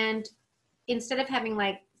 And instead of having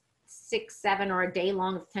like 6, 7 or a day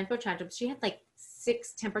long of temper tantrums, she had like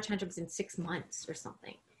 6 temper tantrums in 6 months or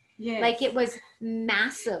something. Yeah, like, it was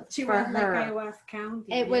massive for her. Like, I was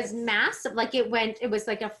counting. It was massive. Like, it was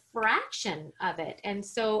like a fraction of it. And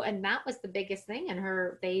that was the biggest thing. And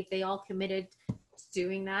they all committed to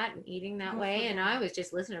doing that and eating that way. And I was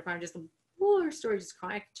just listening to her, just, her story, just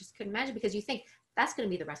crying. I just couldn't imagine, because you think that's going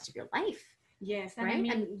to be the rest of your life. Yes. And right? I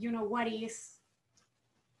mean, and, you know, what is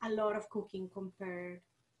a lot of cooking compared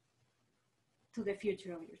to the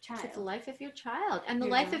future of your child, to the life of your child and the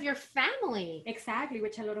life of your family. Exactly,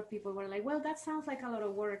 which a lot of people were like, well, that sounds like a lot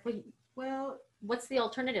of work. Well, what's the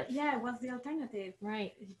alternative? Yeah, what's the alternative?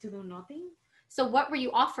 Right. To do nothing. So what were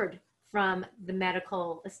you offered from the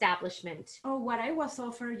medical establishment? Oh, what I was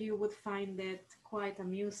offered, you would find it quite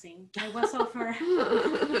amusing. I was offered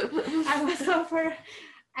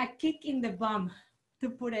a kick in the bum, to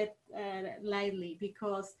put it lightly,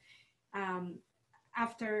 because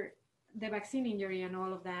after the vaccine injury and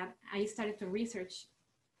all of that, I started to research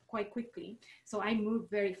quite quickly. So I moved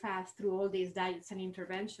very fast through all these diets and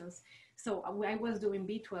interventions. So I was doing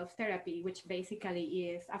B12 therapy, which basically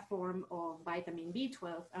is a form of vitamin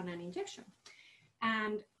B12 on an injection.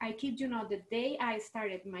 And I kid you not, the day I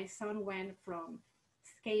started, my son went from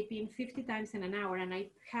escaping 50 times in an hour, and I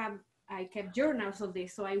kept journals of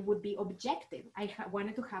this, so I would be objective. I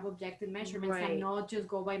wanted to have objective measurements and not just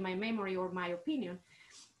go by my memory or my opinion.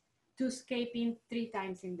 To escaping 3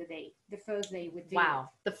 times in the day, the first day with dinner. Wow,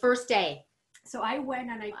 the first day. So I went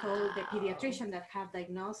and I told the pediatrician that had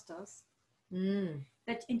diagnosed us,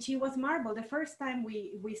 that, and she was marveled. The first time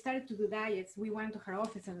we started to do diets, we went to her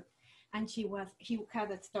office, and he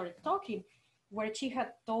had started talking, where she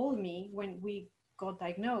had told me when we got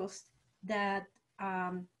diagnosed that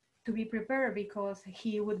to be prepared, because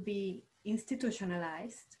he would be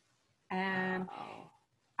institutionalized, and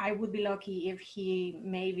I would be lucky if he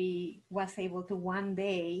maybe was able to one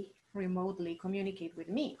day remotely communicate with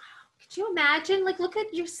me. Could you imagine? Like, look at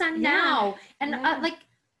your son Yeah, now, and yeah. like,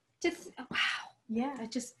 just wow. Yeah.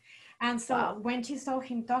 That just. And so Wow. when she saw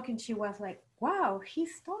him talking, she was like, wow,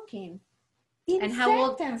 he's talking in And how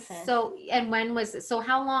old? sentences. So, and when was it? So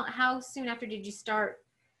how soon after did you start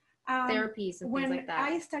therapies and things like that?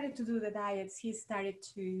 When I started to do the diets, he started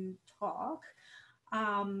to talk.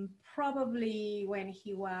 Probably when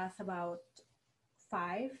he was about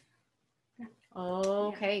 5. Oh,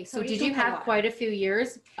 okay. Yeah. So it did took you a have while. quite a few years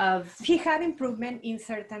of? He had improvement in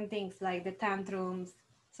certain things like the tantrums,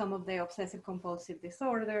 some of the obsessive compulsive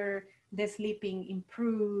disorder, the sleeping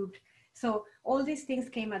improved. So all these things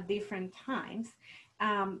came at different times.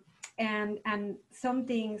 And some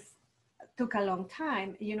things took a long time.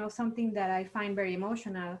 You know, something that I find very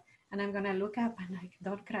emotional, and I'm gonna look up and like,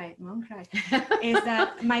 don't cry, is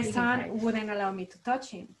that my son wouldn't allow me to touch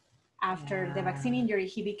him. After the vaccine injury,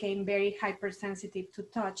 he became very hypersensitive to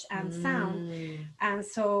touch and sound. And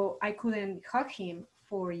so I couldn't hug him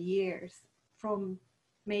for years, from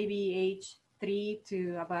maybe age 3 to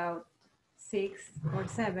about 6 or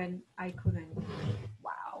 7. I couldn't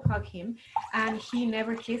hug him. And he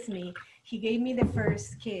never kissed me. He gave me the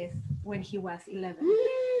first kiss when he was 11.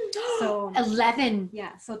 So 11.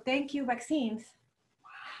 Yeah. So thank you, vaccines.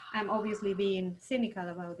 I'm obviously being cynical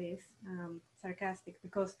about this, sarcastic,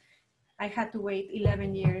 because I had to wait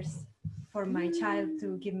 11 years for my child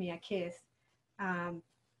to give me a kiss.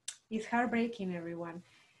 It's heartbreaking, everyone.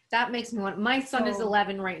 That makes me want. My son is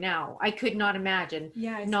 11 right now. I could not imagine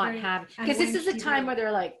not having, because this is a time where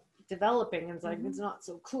they're like developing, and it's like it's not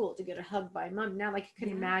so cool to get a hug by mom. Now, like, you can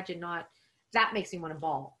imagine not. That makes me want to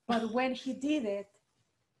bawl. But when he did it,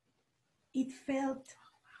 it felt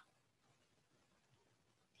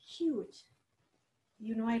huge.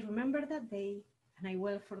 You know, I remember that day, and I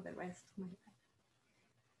will for the rest of my life.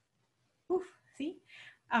 Oof, see?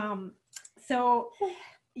 So,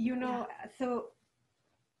 you know,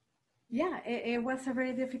 it was a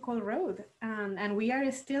very difficult road, and we are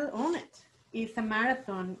still on it. It's a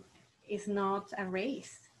marathon, it's not a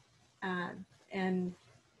race.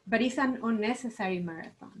 But it's an unnecessary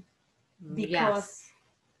marathon, because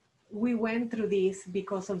we went through this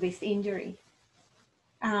because of this injury.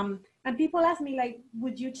 And people ask me, like,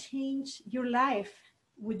 would you change your life?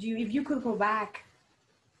 Would you, if you could go back?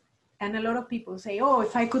 And a lot of people say, oh,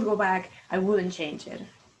 if I could go back, I wouldn't change it,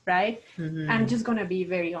 right? I'm just gonna be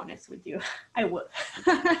very honest with you. I would.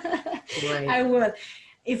 Right. I would.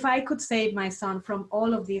 If I could save my son from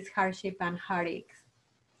all of this hardship and heartaches,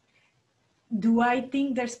 do I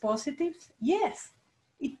think there's positives? Yes.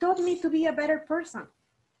 It taught me to be a better person.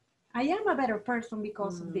 I am a better person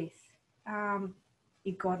because of this.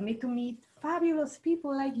 It got me to meet fabulous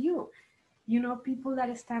people like you. You know, people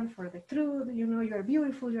that stand for the truth. You know, you're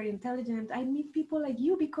beautiful, you're intelligent. I meet people like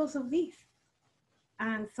you because of this.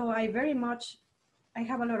 And so I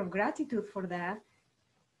have a lot of gratitude for that.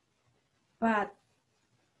 But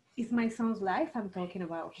it's my son's life I'm talking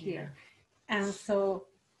about here. And so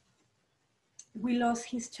we lost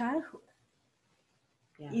his childhood.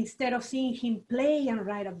 Instead of seeing him play and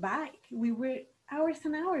ride a bike, we were hours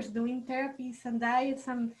and hours doing therapies and diets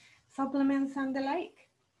and supplements and the like.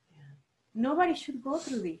 Nobody should go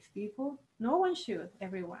through this, people. No one should,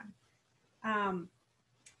 everyone.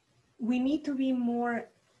 We need to be more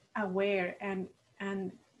aware,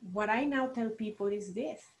 and what I now tell people is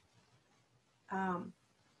this.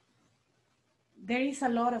 There is a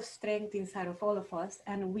lot of strength inside of all of us,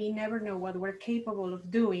 and we never know what we're capable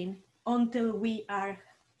of doing until we are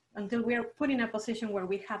put in a position where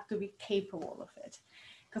we have to be capable of it.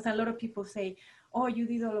 Because a lot of people say, oh, you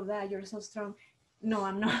did all of that, you're so strong. No,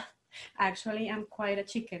 I'm not. Actually, I'm quite a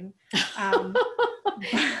chicken.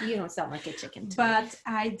 You don't sound like a chicken to but me.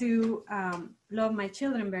 I do love my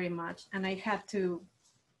children very much, and I have to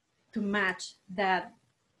match that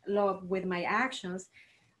love with my actions.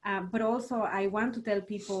 But also I want to tell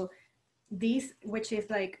people this, which is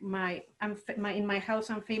like in my house,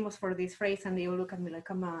 I'm famous for this phrase, and they all look at me like,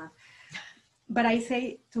 come on. But I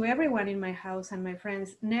say to everyone in my house and my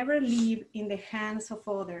friends, never leave in the hands of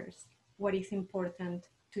others what is important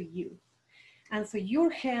to you. And so your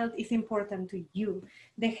health is important to you.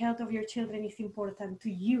 The health of your children is important to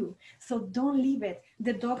you. So don't leave it.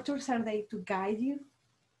 The doctors are there to guide you,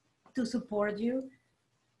 to support you,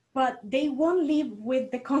 but they won't live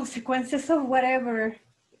with the consequences of whatever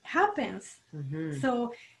happens.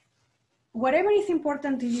 So whatever is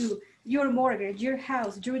important to you, your mortgage, your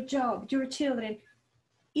house, your job, your children,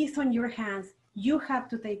 is on your hands. You have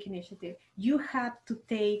to take initiative. You have to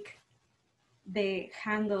take the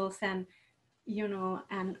handles and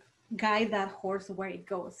and guide that horse where it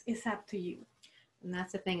goes. It's up to you. And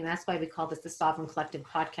that's the thing. And that's why we call this the Sovereign Collective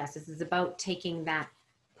podcast. This is about taking that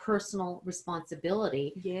personal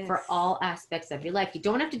responsibility for all aspects of your life. You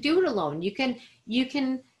don't have to do it alone. You can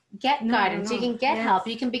get guidance, you can get help,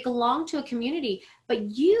 you can belong to a community, but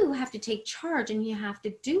you have to take charge and you have to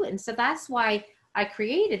do it. And so that's why I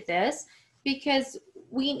created this, because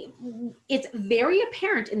it's very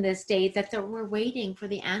apparent in this day that we're waiting for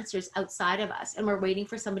the answers outside of us, and we're waiting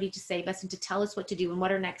for somebody to save us and to tell us what to do and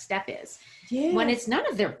what our next step is. When it's none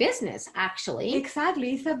of their business, actually.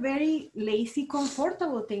 Exactly. It's a very lazy,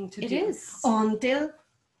 comfortable thing to do. It is. Until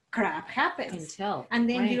crap happens. And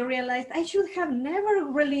then you realize, I should have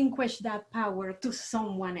never relinquished that power to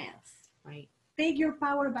someone else. Right. Take your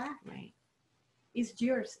power back. Right. It's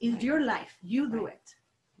yours. It's your life. You do it.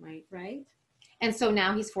 Right. Right. And so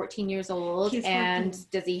now he's 14 years old. And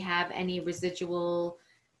does he have any residual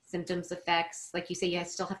symptoms, effects? Like you say, you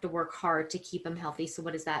still have to work hard to keep him healthy. So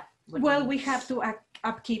what is that? Well, we have to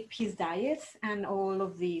upkeep his diets and all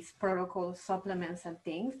of these protocol supplements and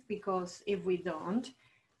things, because if we don't,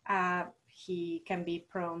 he can be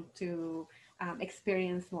prone to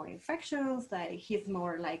experience more infections. Like he's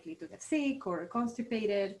more likely to get sick or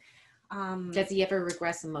constipated. Does he ever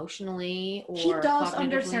regress emotionally? Or he does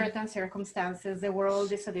under certain circumstances. The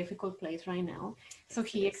world is a difficult place right now. So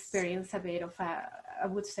he experienced a bit of I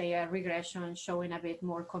would say a regression, showing a bit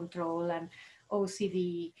more control and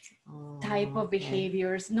OCD type of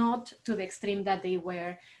behaviors, not to the extreme that they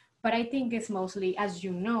were. But I think it's mostly, as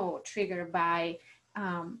you know, triggered by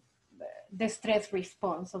the stress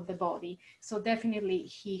response of the body. So definitely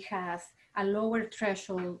he has a lower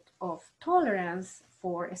threshold of tolerance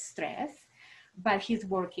for stress, but he's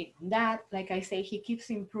working on that. Like I say, he keeps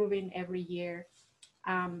improving every year.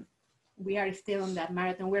 We are still on that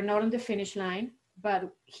marathon. We're not on the finish line, but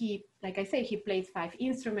he, like I say, he plays 5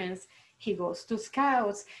 instruments. He goes to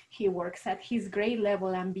scouts. He works at his grade level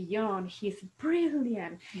and beyond. He's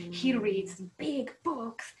brilliant. He reads big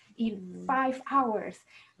books in 5 hours.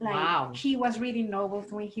 Like he was reading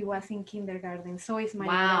novels when he was in kindergarten. So is my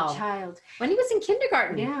other child. When he was in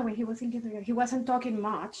kindergarten? Yeah, when he was in kindergarten. He wasn't talking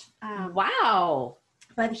much.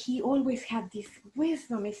 But he always had this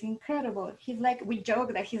wisdom. It's incredible. He's like, we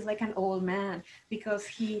joke that he's like an old man because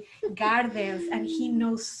he gardens and he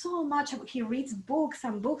knows so much. He reads books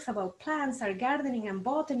and books about plants or gardening and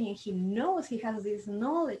botany. And he knows, he has this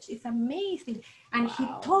knowledge. It's amazing. And he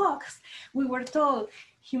talks. We were told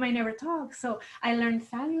he might never talk. So I learned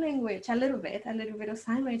sign language a little bit of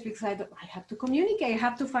sign language because I have to communicate. I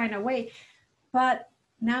have to find a way. But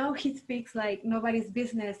now he speaks like nobody's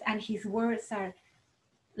business, and his words are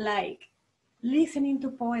like listening to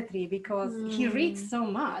poetry because he reads so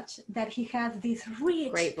much that he has this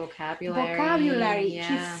rich great vocabulary.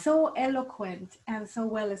 He's so eloquent and so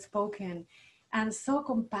well spoken and so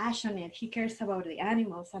compassionate. He cares about the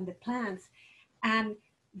animals and the plants and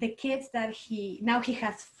the kids that he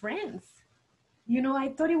has friends.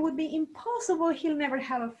 I thought it would be impossible. He'll never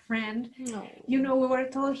have a friend. No. We were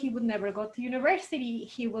told he would never go to university.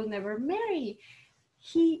 He will never marry.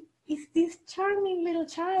 He is this charming little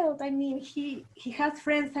child. I mean, he has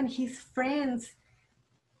friends, and his friends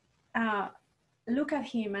look at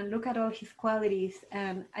him and look at all his qualities.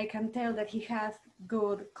 And I can tell that he has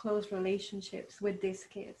good, close relationships with these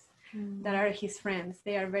kids that are his friends.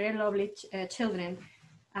 They are very lovely children.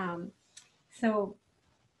 So,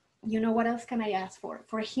 what else can I ask for?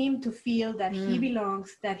 For him to feel that he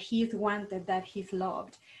belongs, that he's wanted, that he's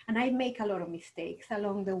loved. And I make a lot of mistakes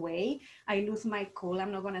along the way. I lose my cool.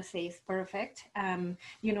 I'm not going to say it's perfect.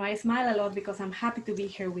 I smile a lot because I'm happy to be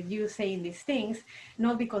here with you saying these things,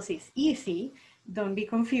 not because it's easy. Don't be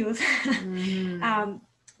confused.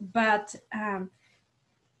 But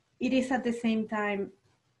it is at the same time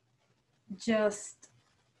just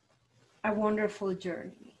a wonderful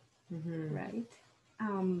journey, right?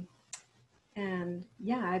 And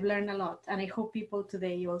yeah, I've learned a lot, and I hope people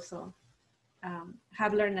today also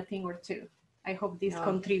have learned a thing or two. I hope this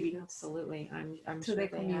contributes. Absolutely, I'm to sure the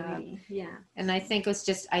community. Yeah, and I think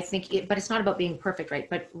but it's not about being perfect, right?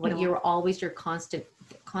 But when you're always your constant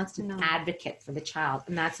advocate for the child,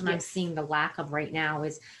 and that's what I'm seeing the lack of right now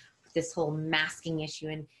is this whole masking issue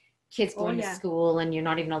and kids going to school, and you're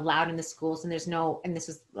not even allowed in the schools, and and this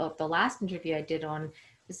was the last interview I did on.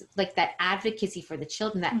 Like that advocacy for the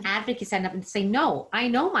children, that advocacy stand up and say, no, I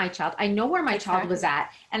know my child. I know where my child was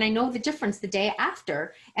at, and I know the difference the day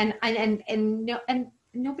after. And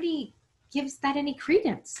nobody gives that any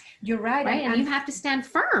credence. You're right. Right. And you have to stand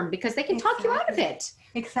firm because they can talk you out of it.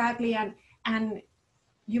 Exactly. And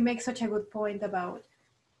you make such a good point about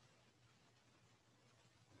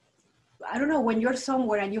I don't know, when you're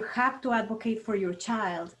somewhere and you have to advocate for your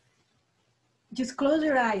child, just close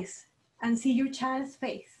your eyes and see your child's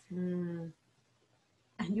face. And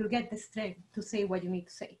you'll get the strength to say what you need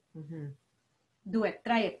to say. Do it,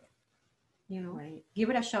 try it, Right. give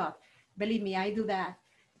it a shot. Believe me, I do that.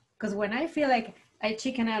 Because when I feel like I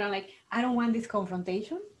chicken out, I'm like, I don't want this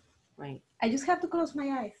confrontation. Right. I just have to close my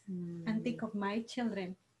eyes and think of my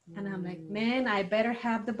children. And I'm like, man, I better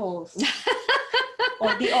have the balls.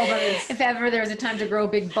 Or the ovaries. If ever there's a time to grow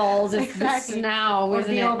big balls, it's Exactly. now, Or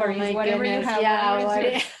isn't the it? ovaries, Oh my whatever you goodness. have. Yeah.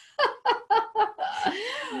 What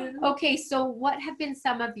Okay, so what have been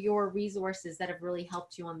some of your resources that have really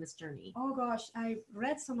helped you on this journey? Oh gosh, I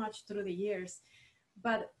read so much through the years.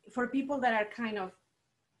 But for people that are kind of,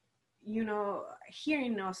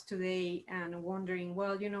 hearing us today and wondering,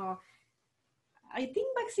 well, I think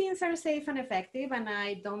vaccines are safe and effective, and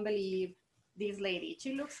I don't believe this lady.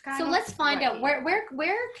 She looks kind of. So let's find out wacky.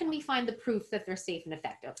 where can we find the proof that they're safe and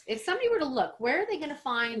effective? If somebody were to look, where are they going to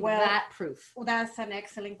find that proof? Well, that's an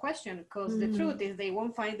excellent question, because the truth is they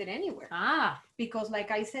won't find it anywhere. Because like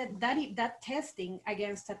I said, that testing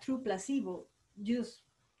against a true placebo just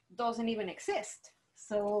doesn't even exist.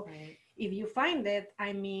 So if you find it,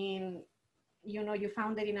 I mean, you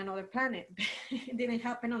found it in another planet. It didn't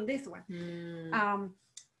happen on this one.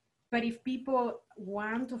 But if people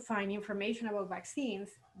want to find information about vaccines,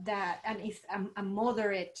 and it's a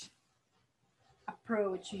moderate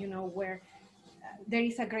approach, where there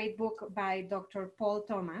is a great book by Dr. Paul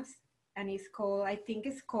Thomas, and I think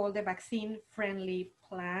it's called the Vaccine Friendly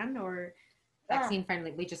Plan, or Vaccine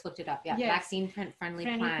Friendly. We just looked it up. Yeah, yes. Vaccine Friendly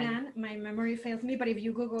Plan. My memory fails me, but if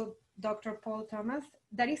you Google Dr. Paul Thomas,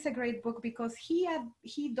 that is a great book, because he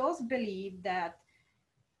does believe that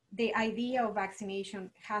the idea of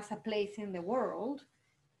vaccination has a place in the world.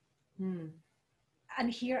 And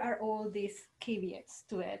here are all these caveats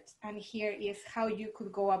to it. And here is how you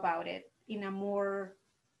could go about it in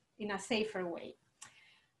a safer way.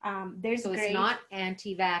 It's not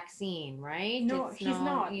anti-vaccine, right? No, he's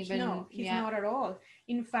not. He's not at all.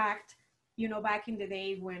 In fact, back in the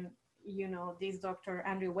day when, this Dr.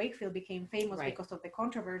 Andrew Wakefield became famous because of the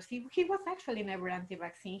controversy, he was actually never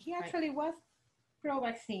anti-vaccine. He actually was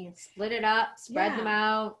pro-vaccine. Split it up, spread them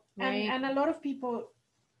out. Right? And a lot of people,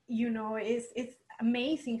 it's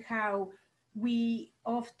amazing how we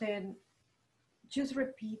often just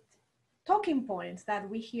repeat talking points that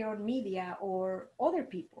we hear on media or other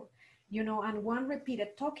people, and one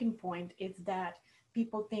repeated talking point is that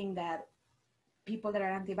people think that people that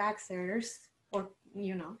are anti-vaxxers or,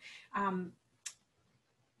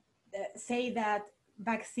 say that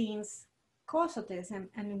vaccines cause autism,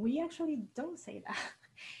 and we actually don't say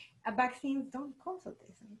that. Vaccines don't cause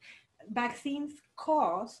autism. Vaccines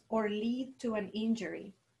cause or lead to an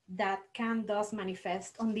injury that can thus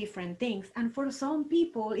manifest on different things. And for some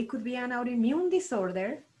people, it could be an autoimmune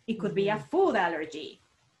disorder. It could be a food allergy,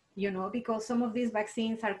 because some of these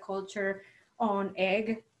vaccines are cultured on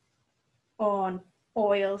egg, on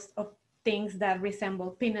oils of things that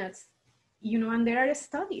resemble peanuts, and there are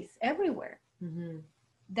studies everywhere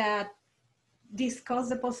that discuss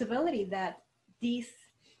the possibility that this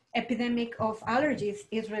epidemic of allergies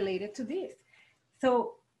is related to this.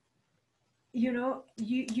 So,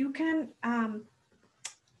 you can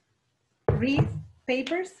read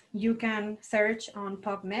papers, you can search on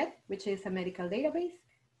PubMed, which is a medical database,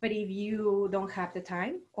 but if you don't have the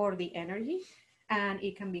time or the energy, and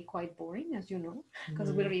it can be quite boring, as you know,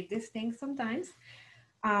 because we read these things sometimes,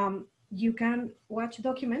 you can watch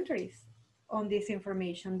documentaries on this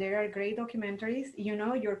information. There are great documentaries.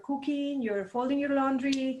 You're cooking, you're folding your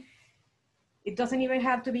laundry. It doesn't even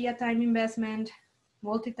have to be a time investment.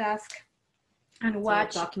 Multitask and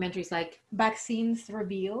watch documentaries like Vaccines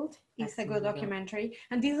Revealed. It's a good documentary.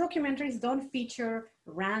 And these documentaries don't feature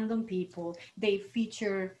random people. They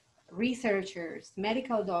feature researchers,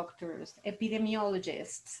 medical doctors,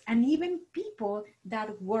 epidemiologists, and even people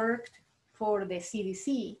that worked for the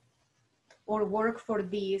CDC or work for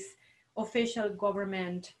these official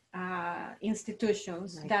government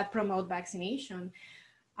institutions that promote vaccination.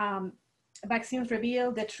 Vaccines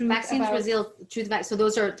Reveal the truth. Vaccines Reveal truth. So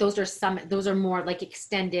those are more like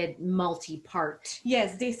extended, multi-part.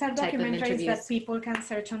 Yes, these are documentaries that people can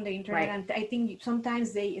search on the internet, and I think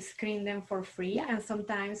sometimes they screen them for free, and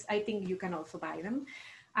sometimes I think you can also buy them.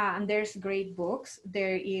 And there's great books.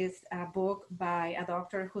 There is a book by a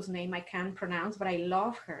doctor whose name I can't pronounce, but I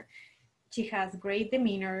love her. She has great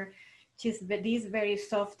demeanor. She's this very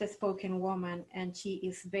soft-spoken woman, and she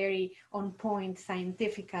is very on point,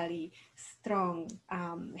 scientifically strong.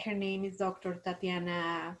 Her name is Dr.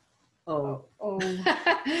 Tatiana Oh. Oh,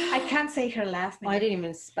 I can't say her last name. I didn't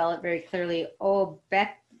even spell it very clearly. Oh,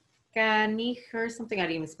 Beckanich or something. I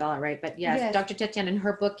didn't even spell it right. But yes. Dr. Tetiana, and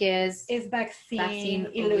her book is Vaccine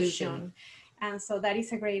Illusion. And so that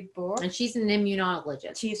is a great book. And she's an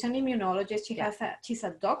immunologist. She's an immunologist. She's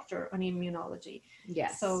a doctor on immunology.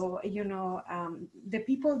 Yes. So, the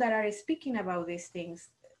people that are speaking about these things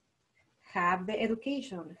have the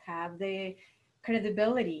education, have the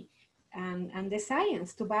credibility, and the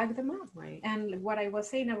science to back them up. Right. And what I was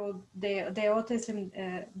saying about the autism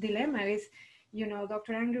dilemma is,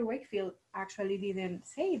 Dr. Andrew Wakefield actually didn't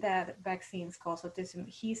say that vaccines cause autism.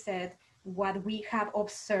 He said what we have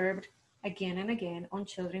observed again and again on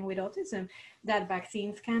children with autism, that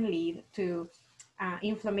vaccines can lead to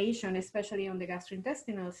inflammation, especially on the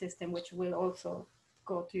gastrointestinal system, which will also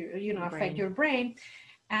go to, affect your brain.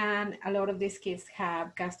 And a lot of these kids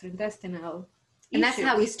have gastrointestinal and that's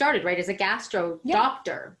how he started, right? As a gastro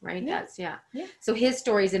doctor, right? Yeah. That's, So his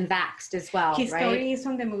story's in Vaxxed as well, His right? story is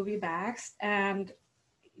on the movie Vaxxed, and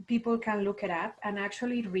people can look it up and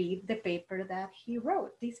actually read the paper that he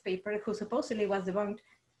wrote. This paper, who supposedly was debunked,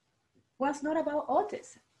 was not about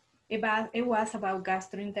autism. It was about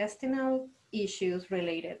gastrointestinal issues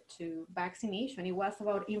related to vaccination. It was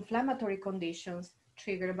about inflammatory conditions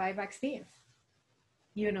triggered by vaccines.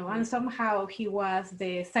 And somehow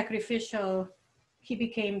he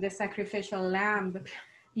became the sacrificial lamb,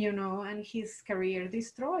 and his career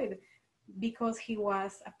destroyed because he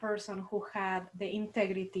was a person who had the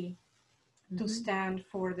integrity to stand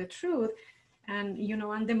for the truth and,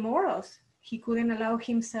 and the morals. He couldn't allow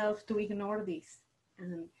himself to ignore this.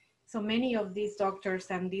 And so many of these doctors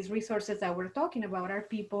and these resources that we're talking about are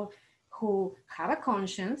people who have a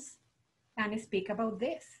conscience and speak about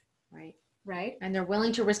this. Right. And they're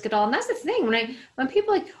willing to risk it all. And that's the thing. When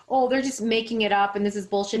people are like, oh, they're just making it up and this is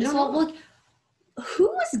bullshit. No. Like,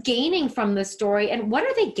 who is gaining from this story, and what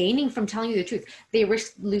are they gaining from telling you the truth? They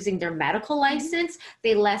risk losing their medical license.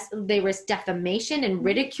 They risk defamation and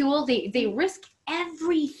ridicule. They risk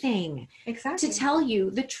everything to tell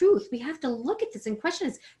you the truth. We have to look at this and question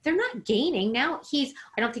this. They're not gaining. Now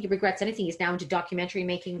I don't think he regrets anything. He's now into documentary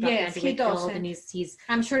making. Yes, he does. And he's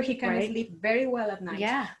I'm sure he can sleep very well at night.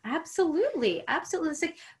 Yeah, absolutely.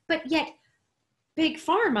 Absolutely. But yet big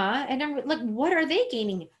pharma, and I'm like, what are they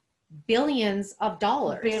gaining? Billions of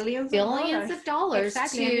dollars. Billions of dollars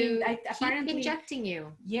exactly. To keep injecting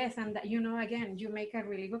you. Yes, and again, you make a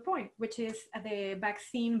really good point, which is the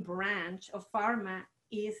vaccine branch of pharma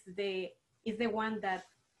is the one that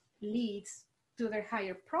leads to their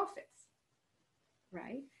higher profits,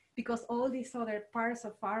 right? Because all these other parts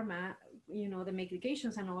of pharma, the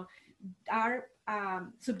medications and all, are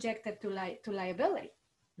subjected to liability,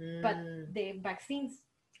 but the vaccines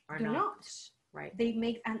do not. Right. They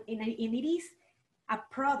make, and it is a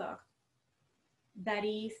product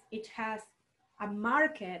it has a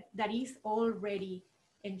market that is already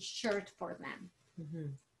insured for them,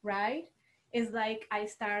 right? It's like I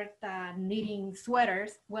start knitting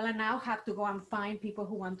sweaters. Well, I now have to go and find people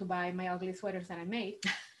who want to buy my ugly sweaters that I made,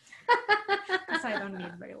 because I don't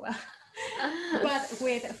knit very well. But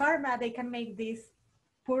with pharma, they can make these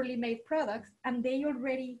poorly made products, and they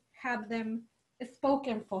already have them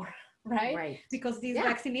spoken for. Right? Because these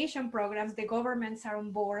vaccination programs, the governments are on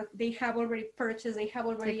board. They have already purchased. They've got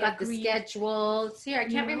agreed. The schedule. Here, I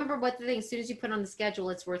can't remember what the thing. As soon as you put on the schedule,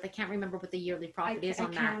 it's worth. I can't remember what the yearly profit is on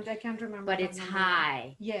that. I can't remember. But it's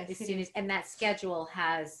high. Yes. And that schedule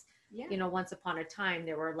has. Once upon a time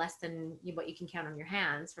there were less than what you can count on your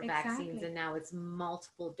hands for vaccines, and now it's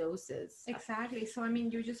multiple doses. Exactly. So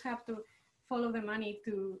you just have to follow the money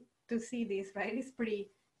to see this, right? It's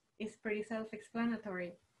pretty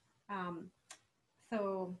self-explanatory.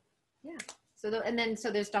 So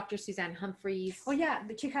there's Dr. Suzanne Humphries. Oh yeah,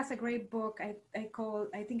 she has a great book. I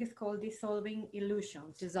think it's called Dissolving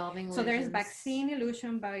Illusions. So there's Vaccine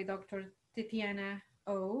Illusion by Dr. Tetiana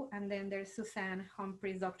O, and then there's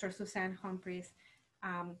Dr. Suzanne Humphries,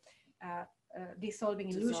 Dissolving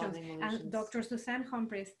Illusions. And Dr. Suzanne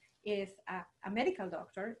Humphries is a medical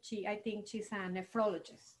doctor. I think she's a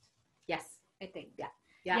nephrologist. Yes. I think.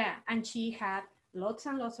 Yeah. And she had lots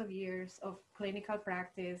and lots of years of clinical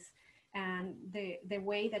practice, and the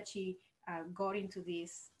way that she got into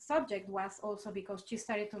this subject was also because she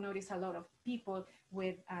started to notice a lot of people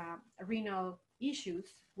with renal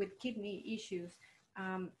issues, with kidney issues,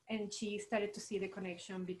 and she started to see the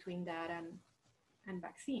connection between that and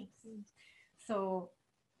vaccines. So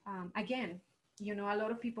again, a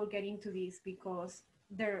lot of people get into this because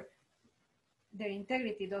their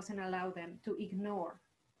integrity doesn't allow them to ignore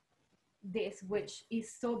this, which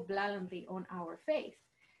is so blatantly on our face.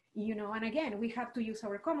 you know, and again, we have to use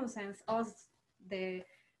our common sense, us, the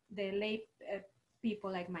lay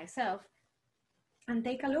people like myself, and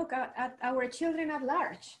take a look at our children at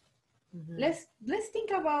large. Let's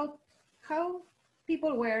think about how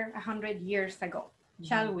people were 100 years ago,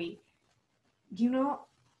 shall we? You know,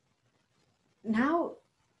 now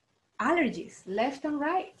allergies left and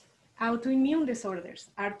right, autoimmune disorders,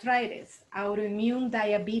 arthritis, autoimmune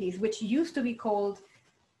diabetes, which used to be called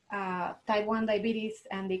type 1 diabetes,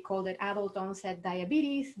 and they called it adult onset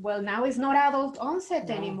diabetes. Well, now it's not adult onset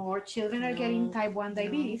anymore. Children are getting type 1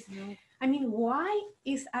 diabetes. I mean, why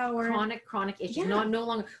is our chronic issues? No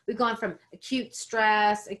longer. We've gone from acute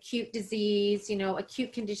stress, acute disease, you know,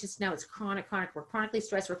 acute conditions. Now it's chronic. We're chronically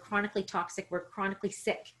stressed. We're chronically toxic. We're chronically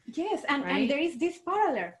sick. Yes, and there is this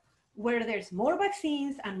parallel where there's more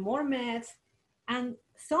vaccines and more meds, and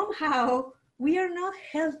somehow we are not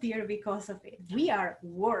healthier because of it. We are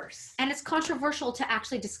worse. And it's controversial to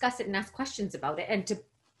actually discuss it and ask questions about it and to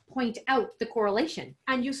point out the correlation.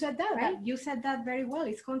 And you said that, right? You said that very well.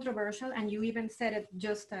 It's controversial. And you even said it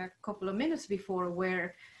just a couple of minutes before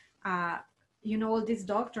where, you know, all these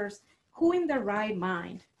doctors who in their right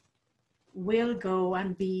mind will go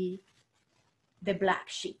and be the black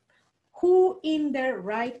sheep. Who in their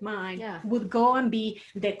right mind would go and be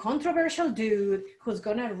the controversial dude who's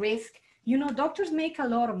going to risk, you know, doctors make a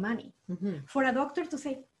lot of money. For a doctor to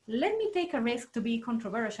say, let me take a risk to be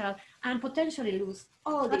controversial and potentially lose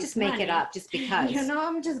all this just make money. It up just because. You know,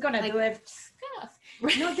 I'm just going to do it.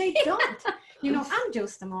 No, they don't. You know, I'm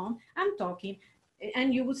just a mom. I'm talking.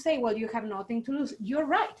 And you would say, well, you have nothing to lose. You're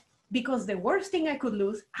right. Because the worst thing I could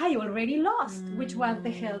lose, I already lost, which was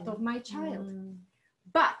the health of my child.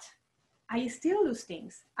 But I still lose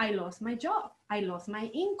things. I lost my job. I lost my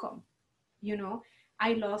income. You know,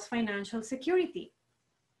 I lost financial security.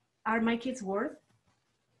 Are my kids worth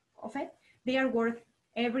of it? They are worth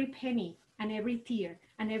every penny and every tear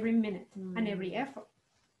and every minute and every effort.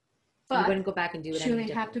 But you wouldn't go back and do it. Shouldn't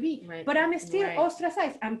have to be. Right. But I'm still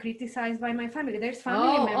ostracized. I'm criticized by my family. There's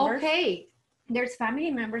family members. Okay. There's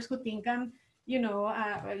family members who think I'm,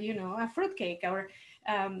 a fruitcake, or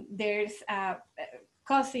there's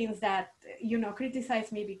cousins that,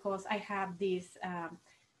 criticize me because I have this,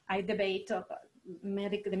 I debate of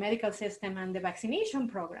the medical system and the vaccination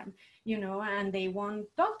program, and they won't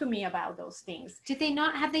talk to me about those things.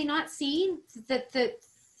 Have they not seen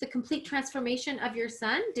the complete transformation of your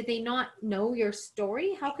son? Did they not know your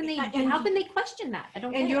story? How can they question that? I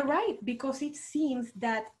don't get it. You're right, because it seems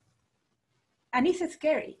that, and it's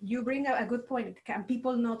scary. You bring a good point. Can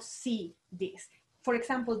people not see this? For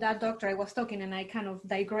example, that doctor I was talking, and I kind of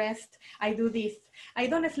digressed. I do this. I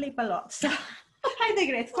don't sleep a lot, so I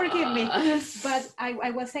digress. Forgive me. But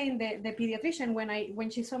I was saying the pediatrician, when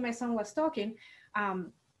she saw my son was talking,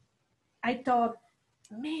 I thought,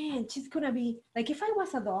 man, she's gonna be like, if I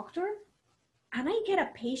was a doctor and I get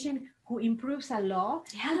a patient who improves a lot,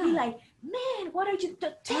 I'd be like, man, what are you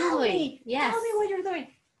doing? Tell me what you're doing.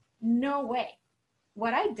 No way.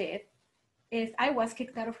 What I did is I was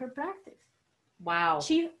kicked out of her practice. Wow.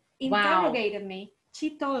 She interrogated me.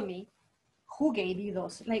 She told me, who gave you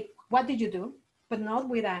those? Like, what did you do? But not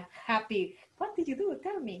with a happy, what did you do?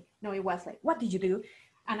 Tell me. No, it was like, what did you do?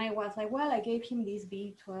 And I was like, well, I gave him these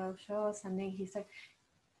B12 shots. And then he said,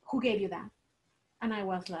 who gave you that? And I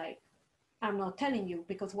was like, I'm not telling you,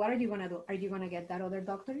 because what are you going to do? Are you going to get that other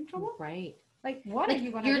doctor in trouble? Right. Like, what are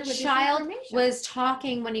you going to do with this child information? was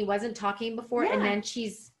talking when he wasn't talking before, and then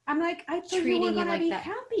she's I'm like, I thought you were going to be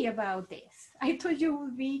happy about this. I thought you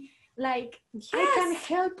would be like, I can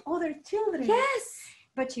help other children. Yes.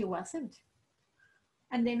 But she wasn't.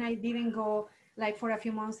 And then I didn't go like for a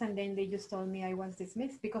few months, and then they just told me I was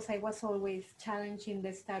dismissed because I was always challenging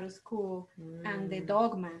the status quo and the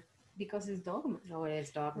dogma, because it's dogma. Oh, it is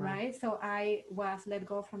dogma. Right? So I was let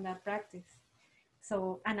go from that practice.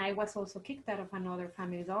 So, and I was also kicked out of another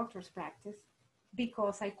family doctor's practice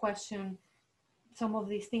because I questioned some of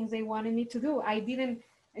these things they wanted me to do. I didn't,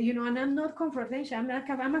 and I'm not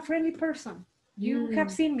confrontational. I'm a friendly person. You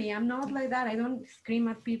have seen me. I'm not like that. I don't scream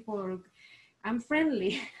at people, or I'm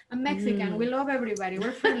friendly. I'm Mexican. We love everybody.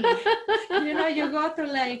 We're friendly. You go to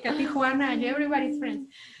like Tijuana and everybody's friends.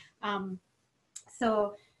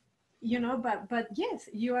 So, but yes,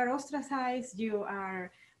 you are ostracized. You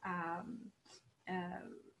are,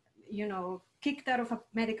 kicked out of a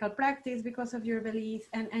medical practice because of your beliefs.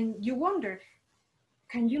 And you wonder,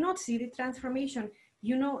 can you not see the transformation?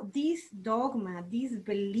 This dogma, these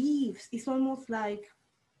beliefs, is almost like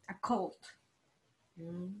a cult.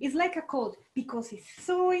 It's like a cult because it's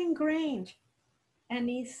so ingrained, and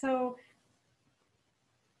it's so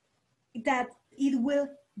that it will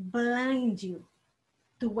blind you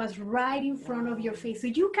to what's right in front of your face. So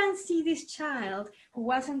you can see this child who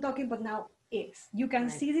wasn't talking, but now is. You can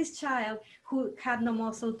see this child who had no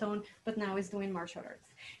muscle tone, but now is doing martial arts.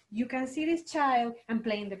 You can see this child and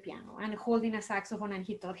playing the piano and holding a saxophone, and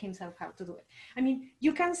he taught himself how to do it. I mean,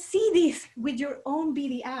 you can see this with your own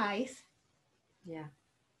beady eyes. Yeah.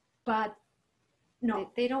 But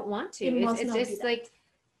no. They don't want to. It's just like,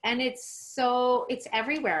 and it's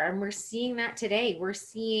everywhere. And we're seeing that today. We're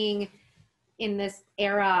seeing in this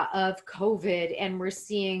era of COVID, and we're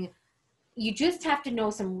seeing, you just have to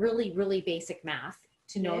know some really, really basic math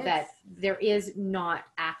to know that there is not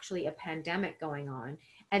actually a pandemic going on.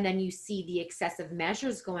 And then you see the excessive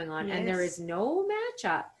measures going on, and there is no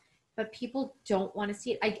matchup, but people don't want to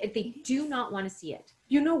see it. They do not want to see it.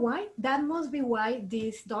 You know why? That must be why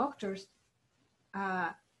these doctors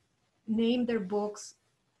name their books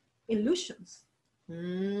Illusions.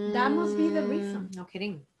 That must be the reason. No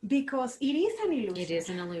kidding. Because it is an illusion. It is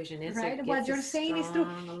an illusion. Right? What you're saying is true.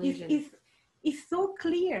 It's so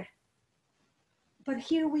clear. But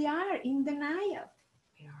here we are in denial.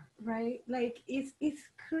 We are. Right? Like it's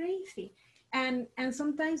crazy. And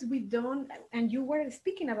sometimes we don't, and you were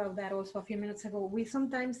speaking about that also a few minutes ago, we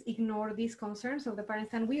sometimes ignore these concerns of the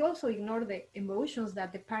parents, and we also ignore the emotions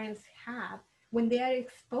that the parents have when they are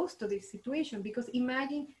exposed to this situation. Because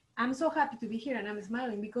imagine, I'm so happy to be here and I'm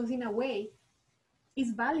smiling because in a way,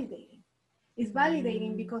 it's validating. It's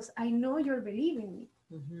validating because I know you're believing me.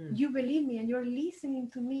 Mm-hmm. You believe me and you're listening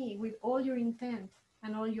to me with all your intent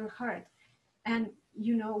and all your heart. And,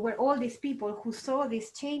 you know, we're all these people who saw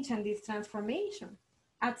this change and this transformation.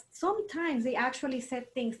 At sometimes they actually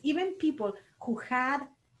said things, even people who had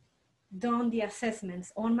done the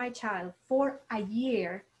assessments on my child for a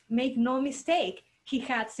year, make no mistake, he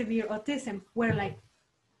had severe autism, were like,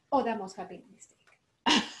 oh, that must have been a mistake.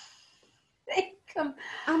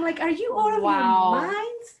 I'm like, are you out of your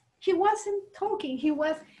minds? He wasn't talking. He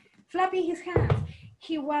was flapping his hands.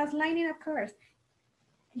 He was lining up curves.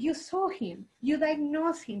 You saw him. You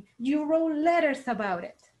diagnosed him. You wrote letters about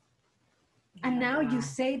it. And now you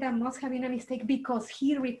say that must have been a mistake because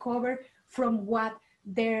he recovered from what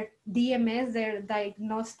their DMS, their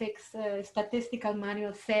diagnostics statistical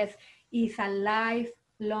manual says is a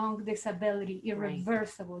lifelong disability,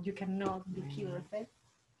 irreversible. Right. You cannot be cured of it.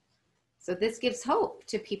 So this gives hope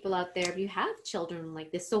to people out there if you have children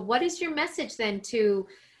like this. So what is your message then to,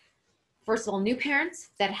 first of all, new parents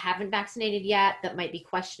that haven't vaccinated yet that might be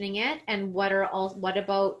questioning it? And what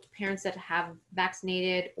about parents that have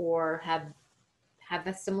vaccinated or have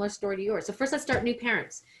a similar story to yours? So first, let's start new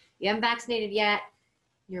parents. You haven't vaccinated yet.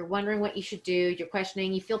 You're wondering what you should do. You're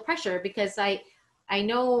questioning. You feel pressure because I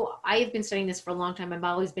know I have been studying this for a long time. I've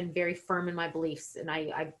always been very firm in my beliefs, and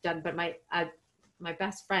I've done. But my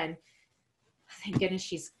best friend, thank goodness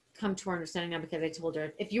she's come to her understanding now because I told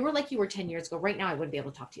her, if you were like you were 10 years ago, right now I wouldn't be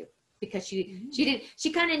able to talk to you because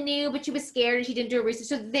she kind of knew, but she was scared and she didn't do a research.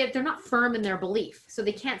 So they're not firm in their belief. So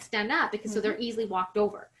they can't stand up because so they're easily walked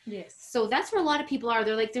over. Yes. So that's where a lot of people are.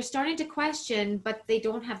 They're starting to question, but they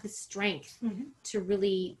don't have the strength to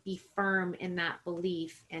really be firm in that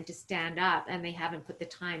belief and to stand up, and they haven't put the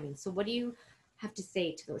time in. So what do you have to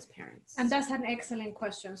say to those parents? And that's an excellent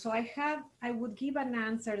question. So I would give an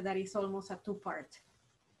answer that is almost a two-part.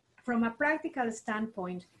 From a practical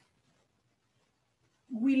standpoint,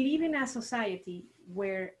 we live in a society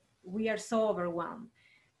where we are so overwhelmed.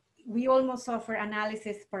 We almost suffer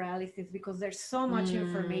analysis paralysis because there's so much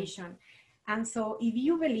information. And so if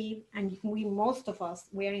you believe, and most of us,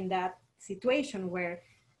 we're in that situation where,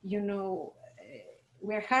 you know,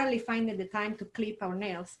 we're hardly finding the time to clip our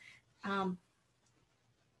nails.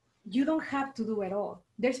 You don't have to do it all.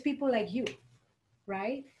 There's people like you,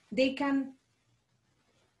 right? They can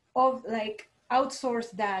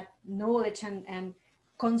outsource that knowledge and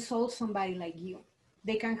consult somebody like you.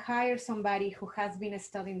 They can hire somebody who has been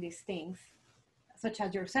studying these things, such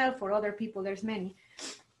as yourself or other people, there's many,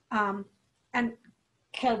 and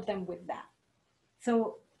help them with that.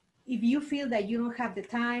 So if you feel that you don't have the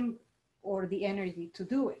time or the energy to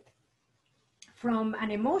do it, from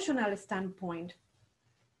an emotional standpoint,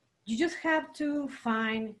 you just have to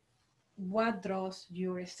find what draws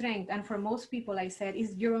your strength. And for most people, I said,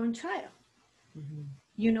 is your own child. Mm-hmm.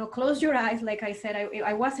 You know, close your eyes. Like I said,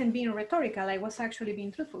 I wasn't being rhetorical. I was actually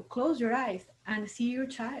being truthful. Close your eyes and see your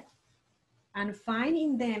child and find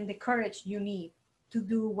in them the courage you need to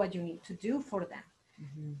do what you need to do for them.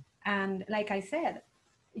 Mm-hmm. And like I said,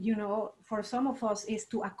 you know, for some of us is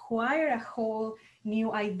to acquire a whole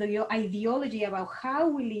new ideology about how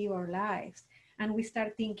we live our lives. And we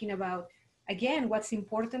start thinking about, again, what's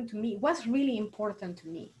important to me, what's really important to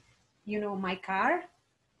me. You know, my car,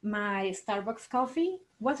 my Starbucks coffee,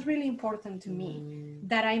 what's really important to me,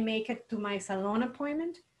 that I make it to my salon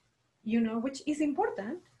appointment, which is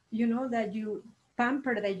important, that you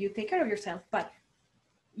pamper, that you take care of yourself, but,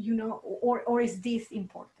 or is this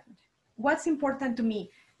important? What's important to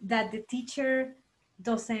me? That the teacher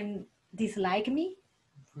doesn't dislike me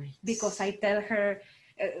because I tell her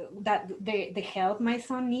that the help my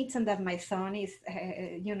son needs, and that my son is,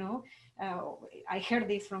 I heard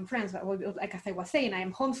this from friends, like as I was saying, I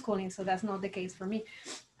am homeschooling, so that's not the case for me.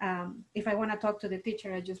 If I want to talk to the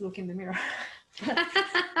teacher, I just look in the mirror.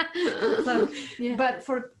 So, yeah. But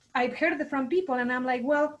I've heard it from people, and I'm like,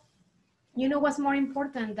 well, what's more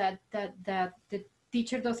important, that the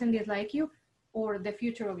teacher doesn't dislike you, or the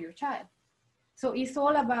future of your child? So it's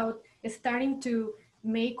all about starting to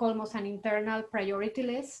make almost an internal priority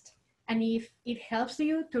list. And if it helps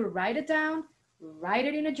you to write it down, write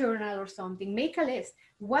it in a journal or something, make a list.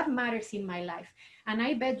 What matters in my life? And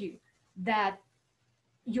I bet you that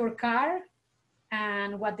your car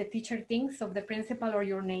and what the teacher thinks of the principal, or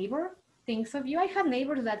your neighbor thinks of you. I have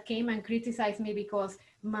neighbors that came and criticized me because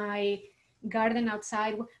my garden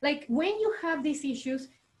outside, like when you have these issues,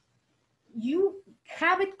 you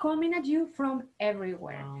have it coming at you from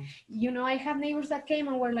everywhere. Wow. I have neighbors that came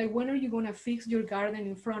and were like, when are you going to fix your garden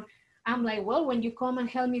in front? I'm like, well, when you come and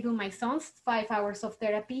help me do my son's 5 hours of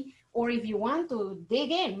therapy, or if you want to dig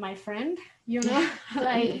in, my friend,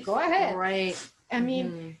 like, go ahead. Right. I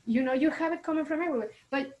mean, you have it coming from everywhere.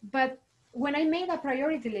 But when I made a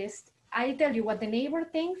priority list, I tell you what the neighbor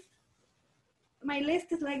thinks. My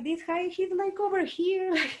list is like this high. He's like over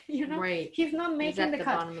here, Right. He's not making the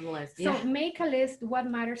cut. Bottom of the list. So make a list, what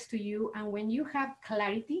matters to you. And when you have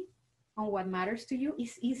clarity on what matters to you,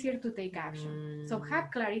 it's easier to take action. So have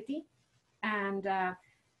clarity, and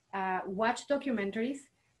watch documentaries.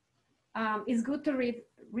 It's good to read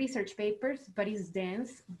research papers, but it's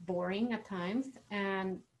dense, boring at times,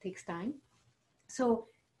 and takes time. So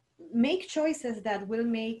make choices that will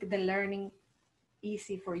make the learning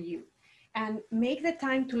easy for you. And make the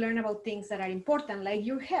time to learn about things that are important, like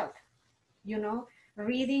your health.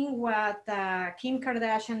 Reading what Kim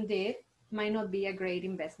Kardashian did might not be a great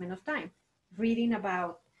investment of time. Reading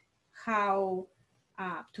about how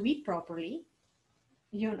to eat properly,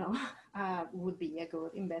 would be a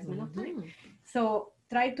good investment of time. So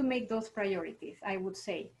try to make those priorities, I would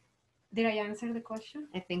say. Did I answer the question?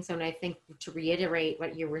 I think so. And I think to reiterate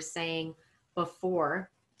what you were saying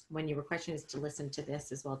before, when you were questioning, is to listen to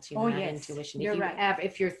this as well too. Oh, yes. Intuition. You're right.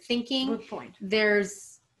 If you're thinking, good point,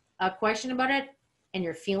 there's a question about it and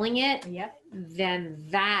you're feeling it, yep, then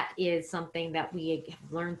that is something that we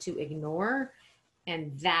have learned to ignore,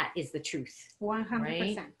 and that is the truth. 100%.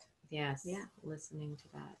 Right? Yes. Yeah. Listening to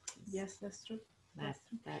that. Yes, that's true. That.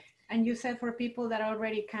 And you said for people that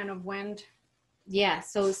already kind of went. Yeah.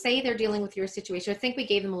 So say they're dealing with your situation. I think we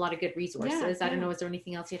gave them a lot of good resources. Yeah, I don't know. Is there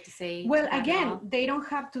anything else you have to say? Well, again, they don't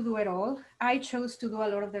have to do it all. I chose to do a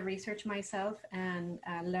lot of the research myself and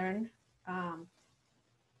learn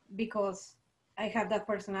because I have that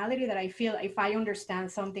personality that I feel if I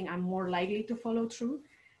understand something, I'm more likely to follow through.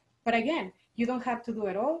 But again, you don't have to do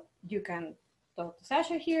it all. You can talk to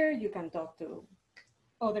Sasha here. You can talk to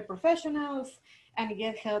other professionals and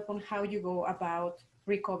get help on how you go about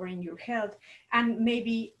recovering your health. And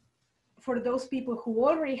maybe for those people who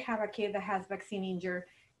already have a kid that has vaccine injured,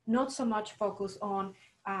 not so much focus on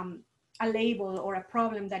a label or a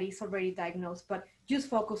problem that is already diagnosed, but just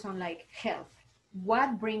focus on like health.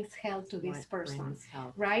 What brings health to this person,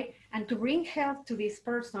 right? And to bring health to this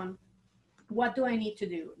person, what do I need to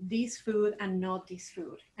do? This food and not this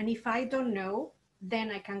food. And if I don't know,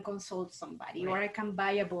 then I can consult somebody, right, or I can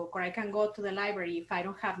buy a book, or I can go to the library if I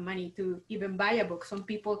don't have money to even buy a book. Some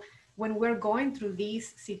people, when we're going through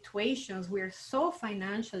these situations, we're so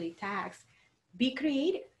financially taxed. Be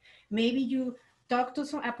creative. Maybe you talk to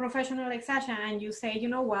a professional like Sasha and you say, you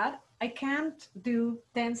know what, I can't do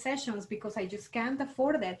 10 sessions because I just can't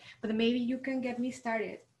afford it, but maybe you can get me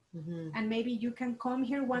started. Mm-hmm. And maybe you can come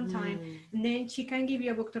here one time, and then she can give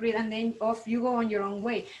you a book to read, and then off you go on your own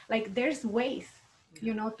way. Like there's ways,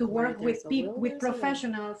 you know, to work with people, with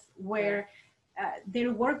professionals where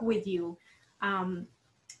they'll work with you,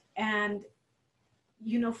 and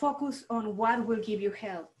you know, focus on what will give you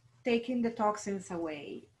health, taking the toxins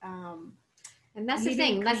away. And that's the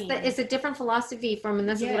thing. It's a different philosophy from, and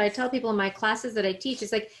this is what I tell people in my classes that I teach.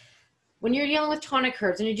 It's like, when you're dealing with tonic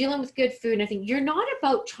herbs and you're dealing with good food and everything, you're not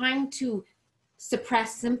about trying to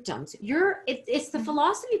suppress symptoms. It's the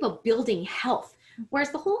philosophy about building health.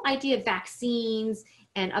 Whereas the whole idea of vaccines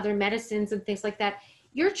and other medicines and things like that,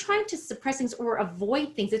 you're trying to suppress things or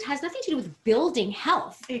avoid things. It has nothing to do with building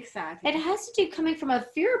health. Exactly. It has to do coming from a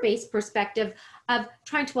fear-based perspective of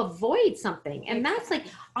trying to avoid something. And that's like,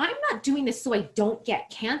 I'm not doing this so I don't get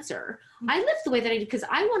cancer. I live the way that I do because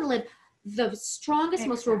I want to live the strongest,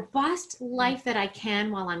 most robust life that I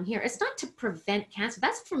can while I'm here. It's not to prevent cancer.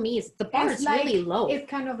 That's for me, is the bar is like, really low. It's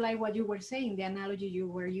kind of like what you were saying, the analogy you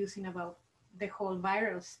were using about the whole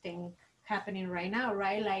virus thing happening right now,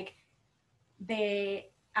 right? Like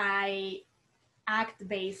I act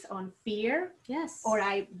based on fear, yes, or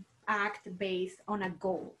I act based on a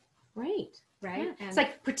goal, right? Yeah. It's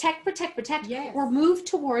like protect, yes, or move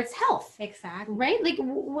towards health. Exactly. Right? Like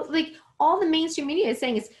all the mainstream media is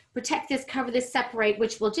saying is protect this, cover this, separate,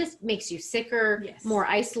 which will just makes you sicker, yes, more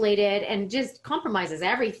isolated, and just compromises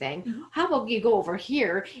everything. How about you go over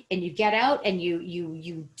here and you get out and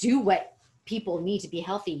you do what people need to be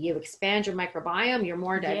healthy. You expand your microbiome, you're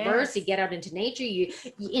more diverse, you get out into nature, you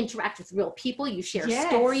interact with real people, you share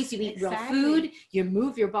stories, you eat real food, you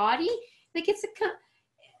move your body. Like it's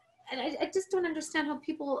and I just don't understand how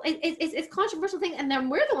people, it's a controversial thing. And then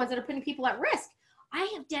we're the ones that are putting people at risk. I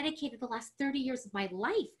have dedicated the last 30 years of my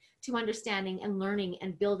life to understanding and learning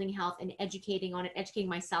and building health and educating on it, educating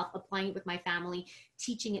myself, applying it with my family,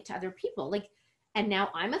 teaching it to other people. Like, and now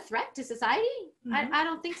I'm a threat to society? I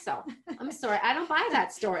don't think so. I'm sorry. I don't buy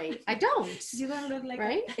that story. I don't. You don't look like,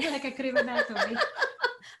 right? Like a criminal to me.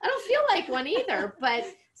 I don't feel like one either, but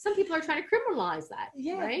some people are trying to criminalize that.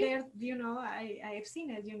 Yeah, right? I've seen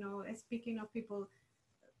it, speaking of people,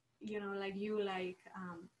 like you,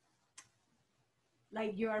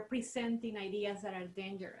 like you are presenting ideas that are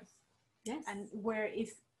dangerous. Yes. And where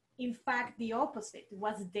it's in fact the opposite.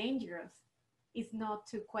 What's dangerous is not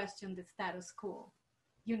to question the status quo.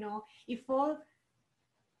 If all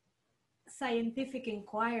scientific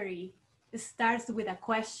inquiry starts with a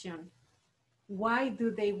question, why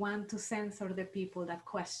do they want to censor the people that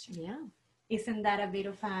question? Yeah. Isn't that a bit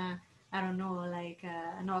of an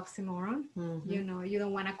oxymoron? You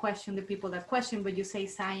don't want to question the people that question, but you say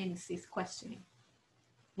science is questioning.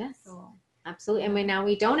 Yes, so, absolutely. And now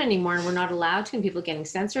we don't anymore, and we're not allowed to, and people are getting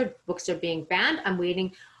censored. Books are being banned.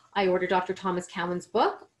 I ordered Dr. Thomas Cowan's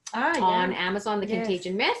book on Amazon, The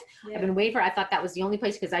Contagion Myth. I've been waiting for it. I thought that was the only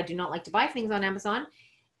place because I do not like to buy things on Amazon.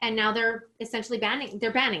 And now they're essentially banning it.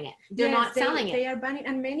 They're not selling it. They are banning,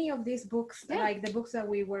 and many of these books, like the books that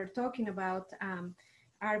we were talking about,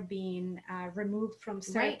 are being removed from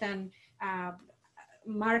certain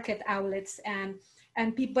market outlets.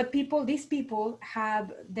 These people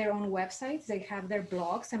have their own websites. They have their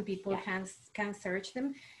blogs, and people can search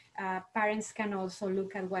them. Parents can also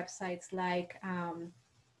look at websites like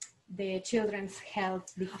the Children's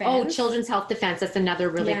Health Defense. Oh, Children's Health Defense. That's another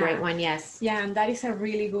really great one. Yes. Yeah, and that is a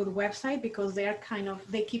really good website because they are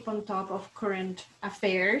they keep on top of current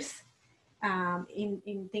affairs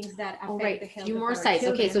in things that affect the health of more our sites.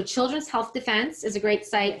 children. Okay, so Children's Health Defense is a great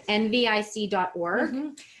site,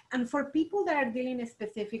 nvic.org. And for people that are dealing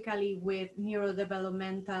specifically with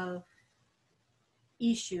neurodevelopmental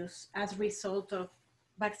issues as a result of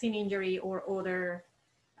vaccine injury or other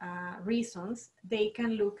reasons, they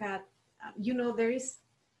can look at, there is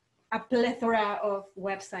a plethora of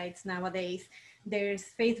websites nowadays. There's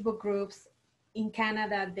Facebook groups. In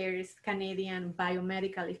Canada, there's Canadian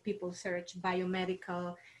Biomedical. If people search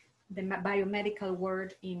biomedical, the biomedical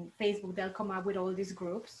word in Facebook, they'll come up with all these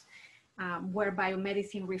groups where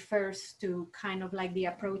biomedicine refers to kind of like the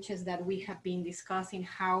approaches that we have been discussing,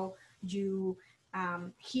 how you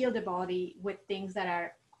heal the body with things that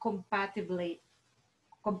are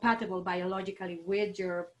compatible biologically with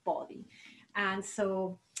your body. And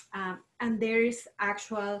so, and there's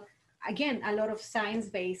again, a lot of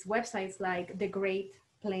science-based websites like the Great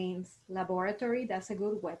Plains Laboratory. That's a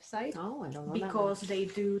good website. Oh, I don't know because they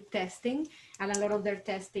do testing, and a lot of their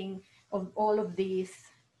testing of all of these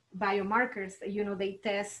biomarkers, they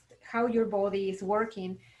test how your body is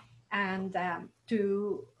working, and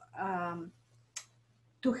to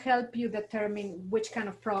help you determine which kind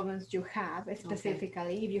of problems you have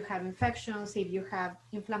specifically, if you have infections, if you have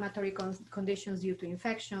inflammatory conditions due to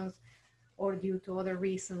infections or due to other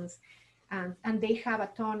reasons. And they have a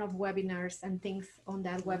ton of webinars and things on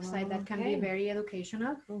that website that can be very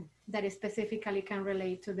educational, that specifically can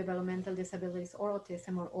relate to developmental disabilities or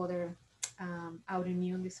autism or other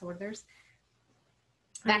autoimmune disorders.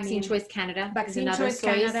 Vaccine Choice Canada. Vaccine Choice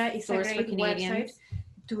Canada is a great website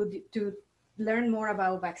to learn more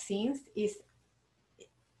about vaccines. Is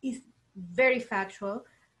very factual.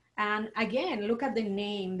 And again, look at the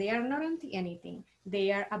name. They are not anti anything.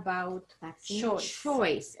 They are about vaccine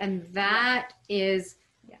choice. And that is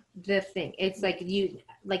the thing. It's like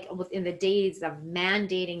within the days of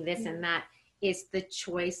mandating this and that, it's the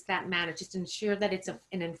choice that matters. Just ensure that it's an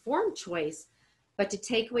informed choice, but to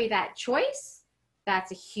take away that choice,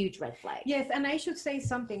 that's a huge red flag. Yes, and I should say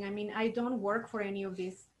something. I mean, I don't work for any of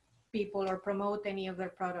these people or promote any of their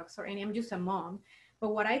products or any. I'm just a mom. But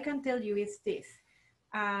what I can tell you is this.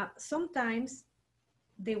 Sometimes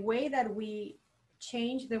the way that we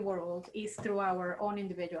change the world is through our own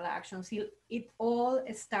individual actions. It all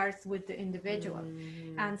starts with the individual.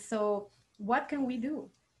 And so what can we do?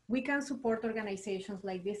 We can support organizations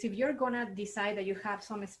like this. If you're going to decide that you have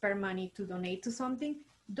some spare money to donate to something,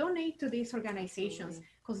 donate to these organizations,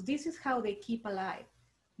 because this is how they keep alive,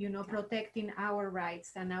 protecting our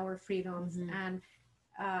rights and our freedoms, and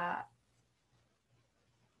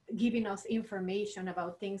giving us information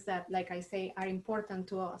about things that, like I say, are important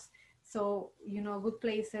to us. So, good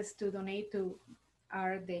places to donate to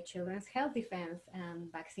are the Children's Health Defense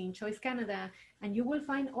and Vaccine Choice Canada, and you will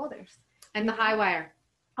find others. And the High Wire.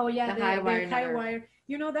 Oh yeah, the High Wire.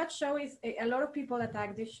 That show is, a lot of people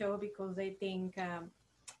attack this show because they think,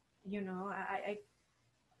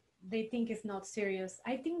 they think it's not serious.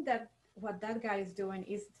 I think that what that guy is doing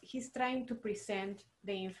is he's trying to present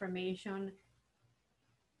the information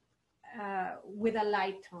with a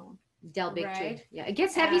light tone. Del Big right? Tree. Yeah, it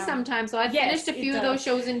gets heavy sometimes. So I've finished a few of those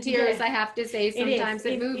shows in tears. I have to say, sometimes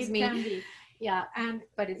it moves me. Can be. Yeah,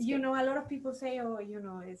 but it's a lot of people say, oh,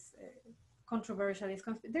 it's controversial.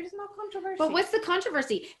 There's no controversy. But what's the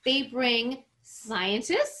controversy? They bring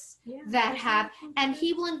scientists that have, and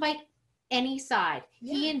he will invite any side.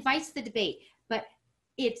 Yeah. He invites the debate, but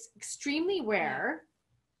it's extremely rare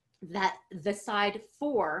that the side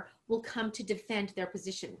for will come to defend their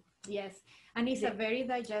position. Yes, and it's a very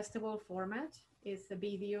digestible format. It's the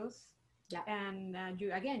videos, and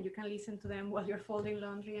you can listen to them while you're folding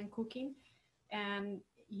laundry and cooking, and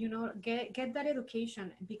get that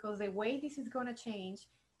education, because the way this is going to change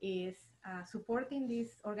is supporting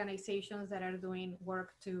these organizations that are doing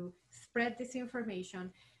work to spread this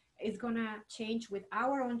information. It's going to change with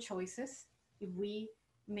our own choices. If we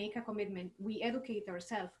make a commitment, we educate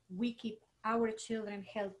ourselves, we keep our children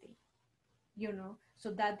healthy,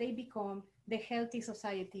 so that they become the healthy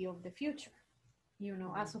society of the future,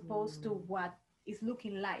 as opposed to what is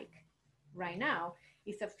looking like right now.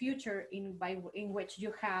 It's a future in which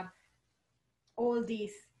you have all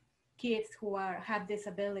these kids who have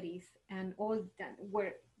disabilities, and all that,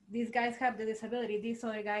 where these guys have the disability, these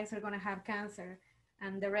other guys are going to have cancer,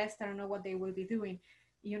 and the rest, I don't know what they will be doing.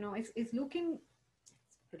 It's looking,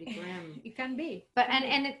 pretty grim. It can be, but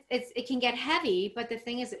it can get heavy. But the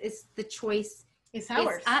thing is the choice is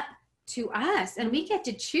ours. It's up to us, and we get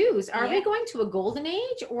to choose. Are we going to a golden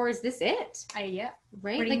age, or is this it?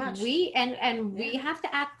 Right. Pretty much. We have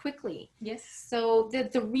to act quickly. Yes. So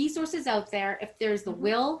the resources out there, if there's the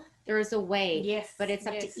will, there is a way. Yes. But it's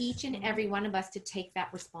up to each and every one of us to take that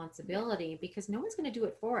responsibility, because no one's going to do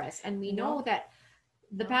it for us, and we know that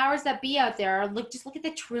the powers that be out there just look at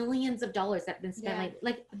the trillions of dollars that have been spent.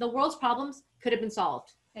 Like the world's problems could have been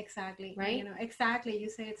solved. Exactly. Right. Exactly. You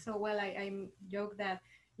say it so well. I joke that,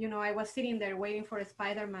 I was sitting there waiting for a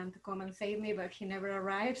Spider-Man to come and save me, but he never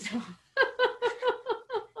arrived. So,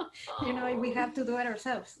 we have to do it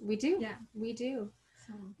ourselves. We do. Yeah, we do.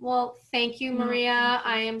 So. Well, thank you, Maria.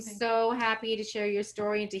 I am so happy to share your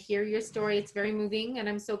story and to hear your story. It's very moving, and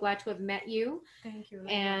I'm so glad to have met you. Thank you.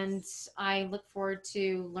 And I look forward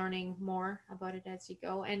to learning more about it as you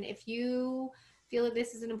go. And if you feel that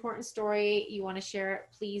this is an important story, you want to share it,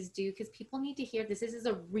 please do, because people need to hear this. This is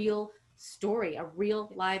a real story, a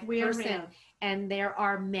real live person. And there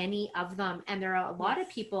are many of them. And there are a lot of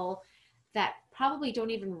people that probably don't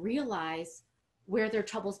even realize where their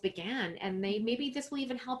troubles began. And maybe this will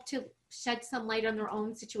even help to shed some light on their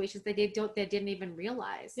own situations that they didn't even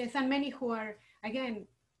realize. Yes, and many who are, again,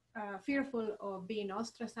 fearful of being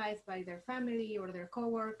ostracized by their family or their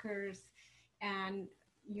coworkers, and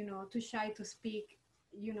too shy to speak.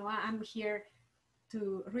 I'm here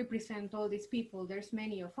to represent all these people. There's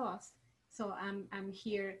many of us, so I'm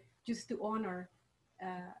here just to honor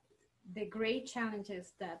the great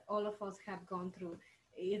challenges that all of us have gone through.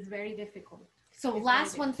 It's very difficult. So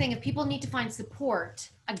last one thing, if people need to find support,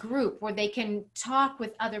 a group where they can talk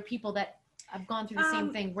with other people that have gone through the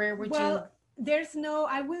same thing, where would you? There's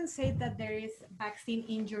I wouldn't say that there is vaccine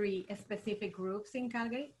injury specific groups in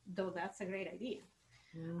Calgary, though that's a great idea.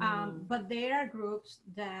 But there are groups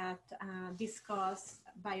that discuss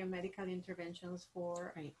biomedical interventions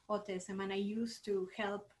for autism, and I used to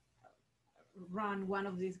help run one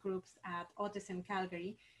of these groups at Autism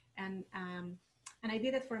Calgary, and I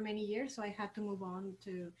did it for many years, so I had to move on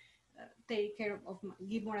to take care of,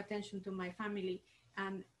 give more attention to my family,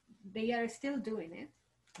 and they are still doing it.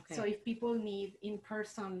 Okay. So if people need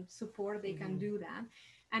in-person support, they can do that.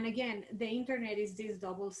 And again, the internet is this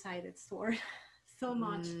double-sided sword. So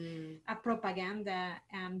much propaganda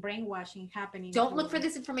and brainwashing happening. Don't look for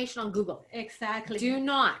this information on Google. Exactly. Do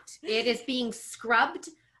not. It is being scrubbed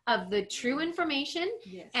of the true information.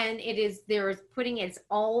 Yes. And it's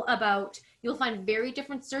all about, you'll find very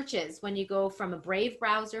different searches when you go from a Brave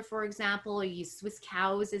browser, for example, or you use Swiss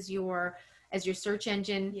Cows as your search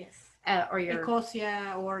engine. Yes. Or your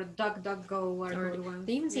Ecosia or DuckDuckGo are good ones.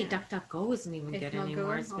 They even say DuckDuckGo isn't even good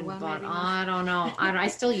anymore. It's been bought. I don't know. I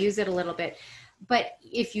still use it a little bit. But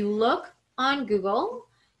if you look on Google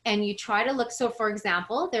and you try to look, so for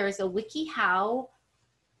example, there is a WikiHow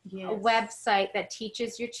website that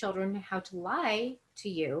teaches your children how to lie to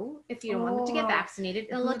you if you don't want them to get vaccinated.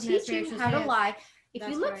 It'll teach you how to lie. If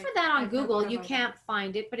you look for that on Google, you can't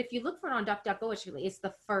find it. But if you look for it on DuckDuckGo, it's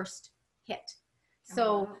the first hit.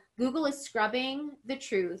 So Google is scrubbing the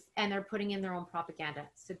truth and they're putting in their own propaganda.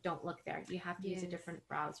 So don't look there. You have to use a different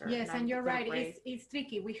browser. Yes, and you're right. It's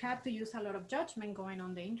tricky. We have to use a lot of judgment going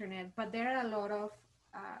on the internet, but there are a lot of,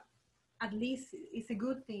 at least it's a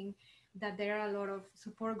good thing that there are a lot of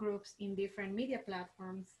support groups in different media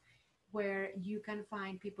platforms where you can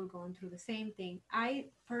find people going through the same thing. I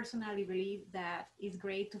personally believe that it's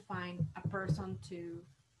great to find a person to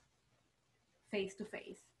face.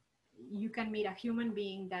 You can meet a human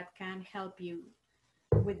being that can help you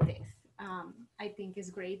with this. I think is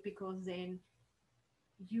great because then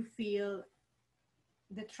you feel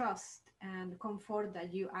the trust and comfort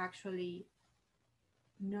that you actually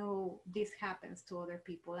know this happens to other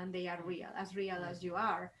people and they are real as you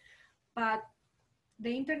are. But the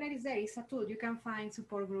internet is there. It's a tool. You can find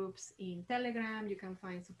support groups in Telegram. You can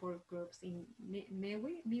find support groups in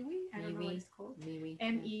Mewe. I don't know what it's called.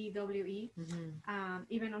 MEWE.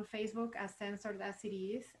 Even on Facebook, as censored as it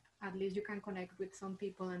is, at least you can connect with some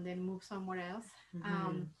people and then move somewhere else.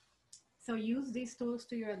 So use these tools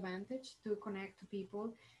to your advantage to connect to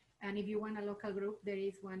people. And if you want a local group, there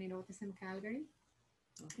is one in Autism Calgary.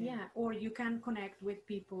 Okay. Yeah, or you can connect with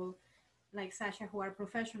people like Sasha, who are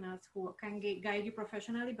professionals who can guide you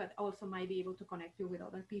professionally, but also might be able to connect you with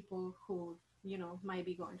other people who, might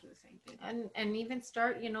be going through the same thing. And even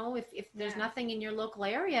start, if there's nothing in your local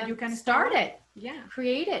area, you can start it. Yeah.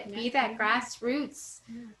 Create it. Yeah. Be that grassroots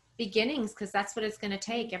beginnings, because that's what it's going to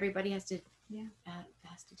take. Everybody has to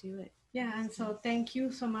do it. Yeah, and so thank you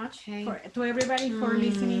so much to everybody for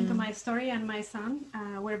listening to my story and my son.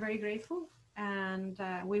 We're very grateful, and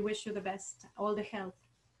we wish you the best, all the health.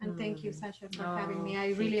 And thank you, Sasha, for having me.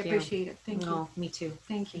 I really appreciate it. Thank you. Me too.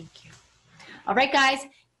 Thank you. All right, guys.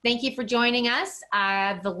 Thank you for joining us.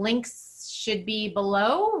 The links should be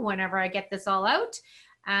below whenever I get this all out.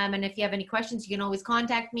 And if you have any questions, you can always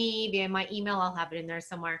contact me via my email. I'll have it in there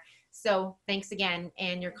somewhere. So thanks again.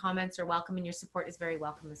 And your comments are welcome and your support is very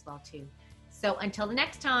welcome as well, too. So until the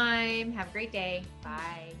next time, have a great day.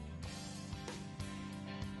 Bye.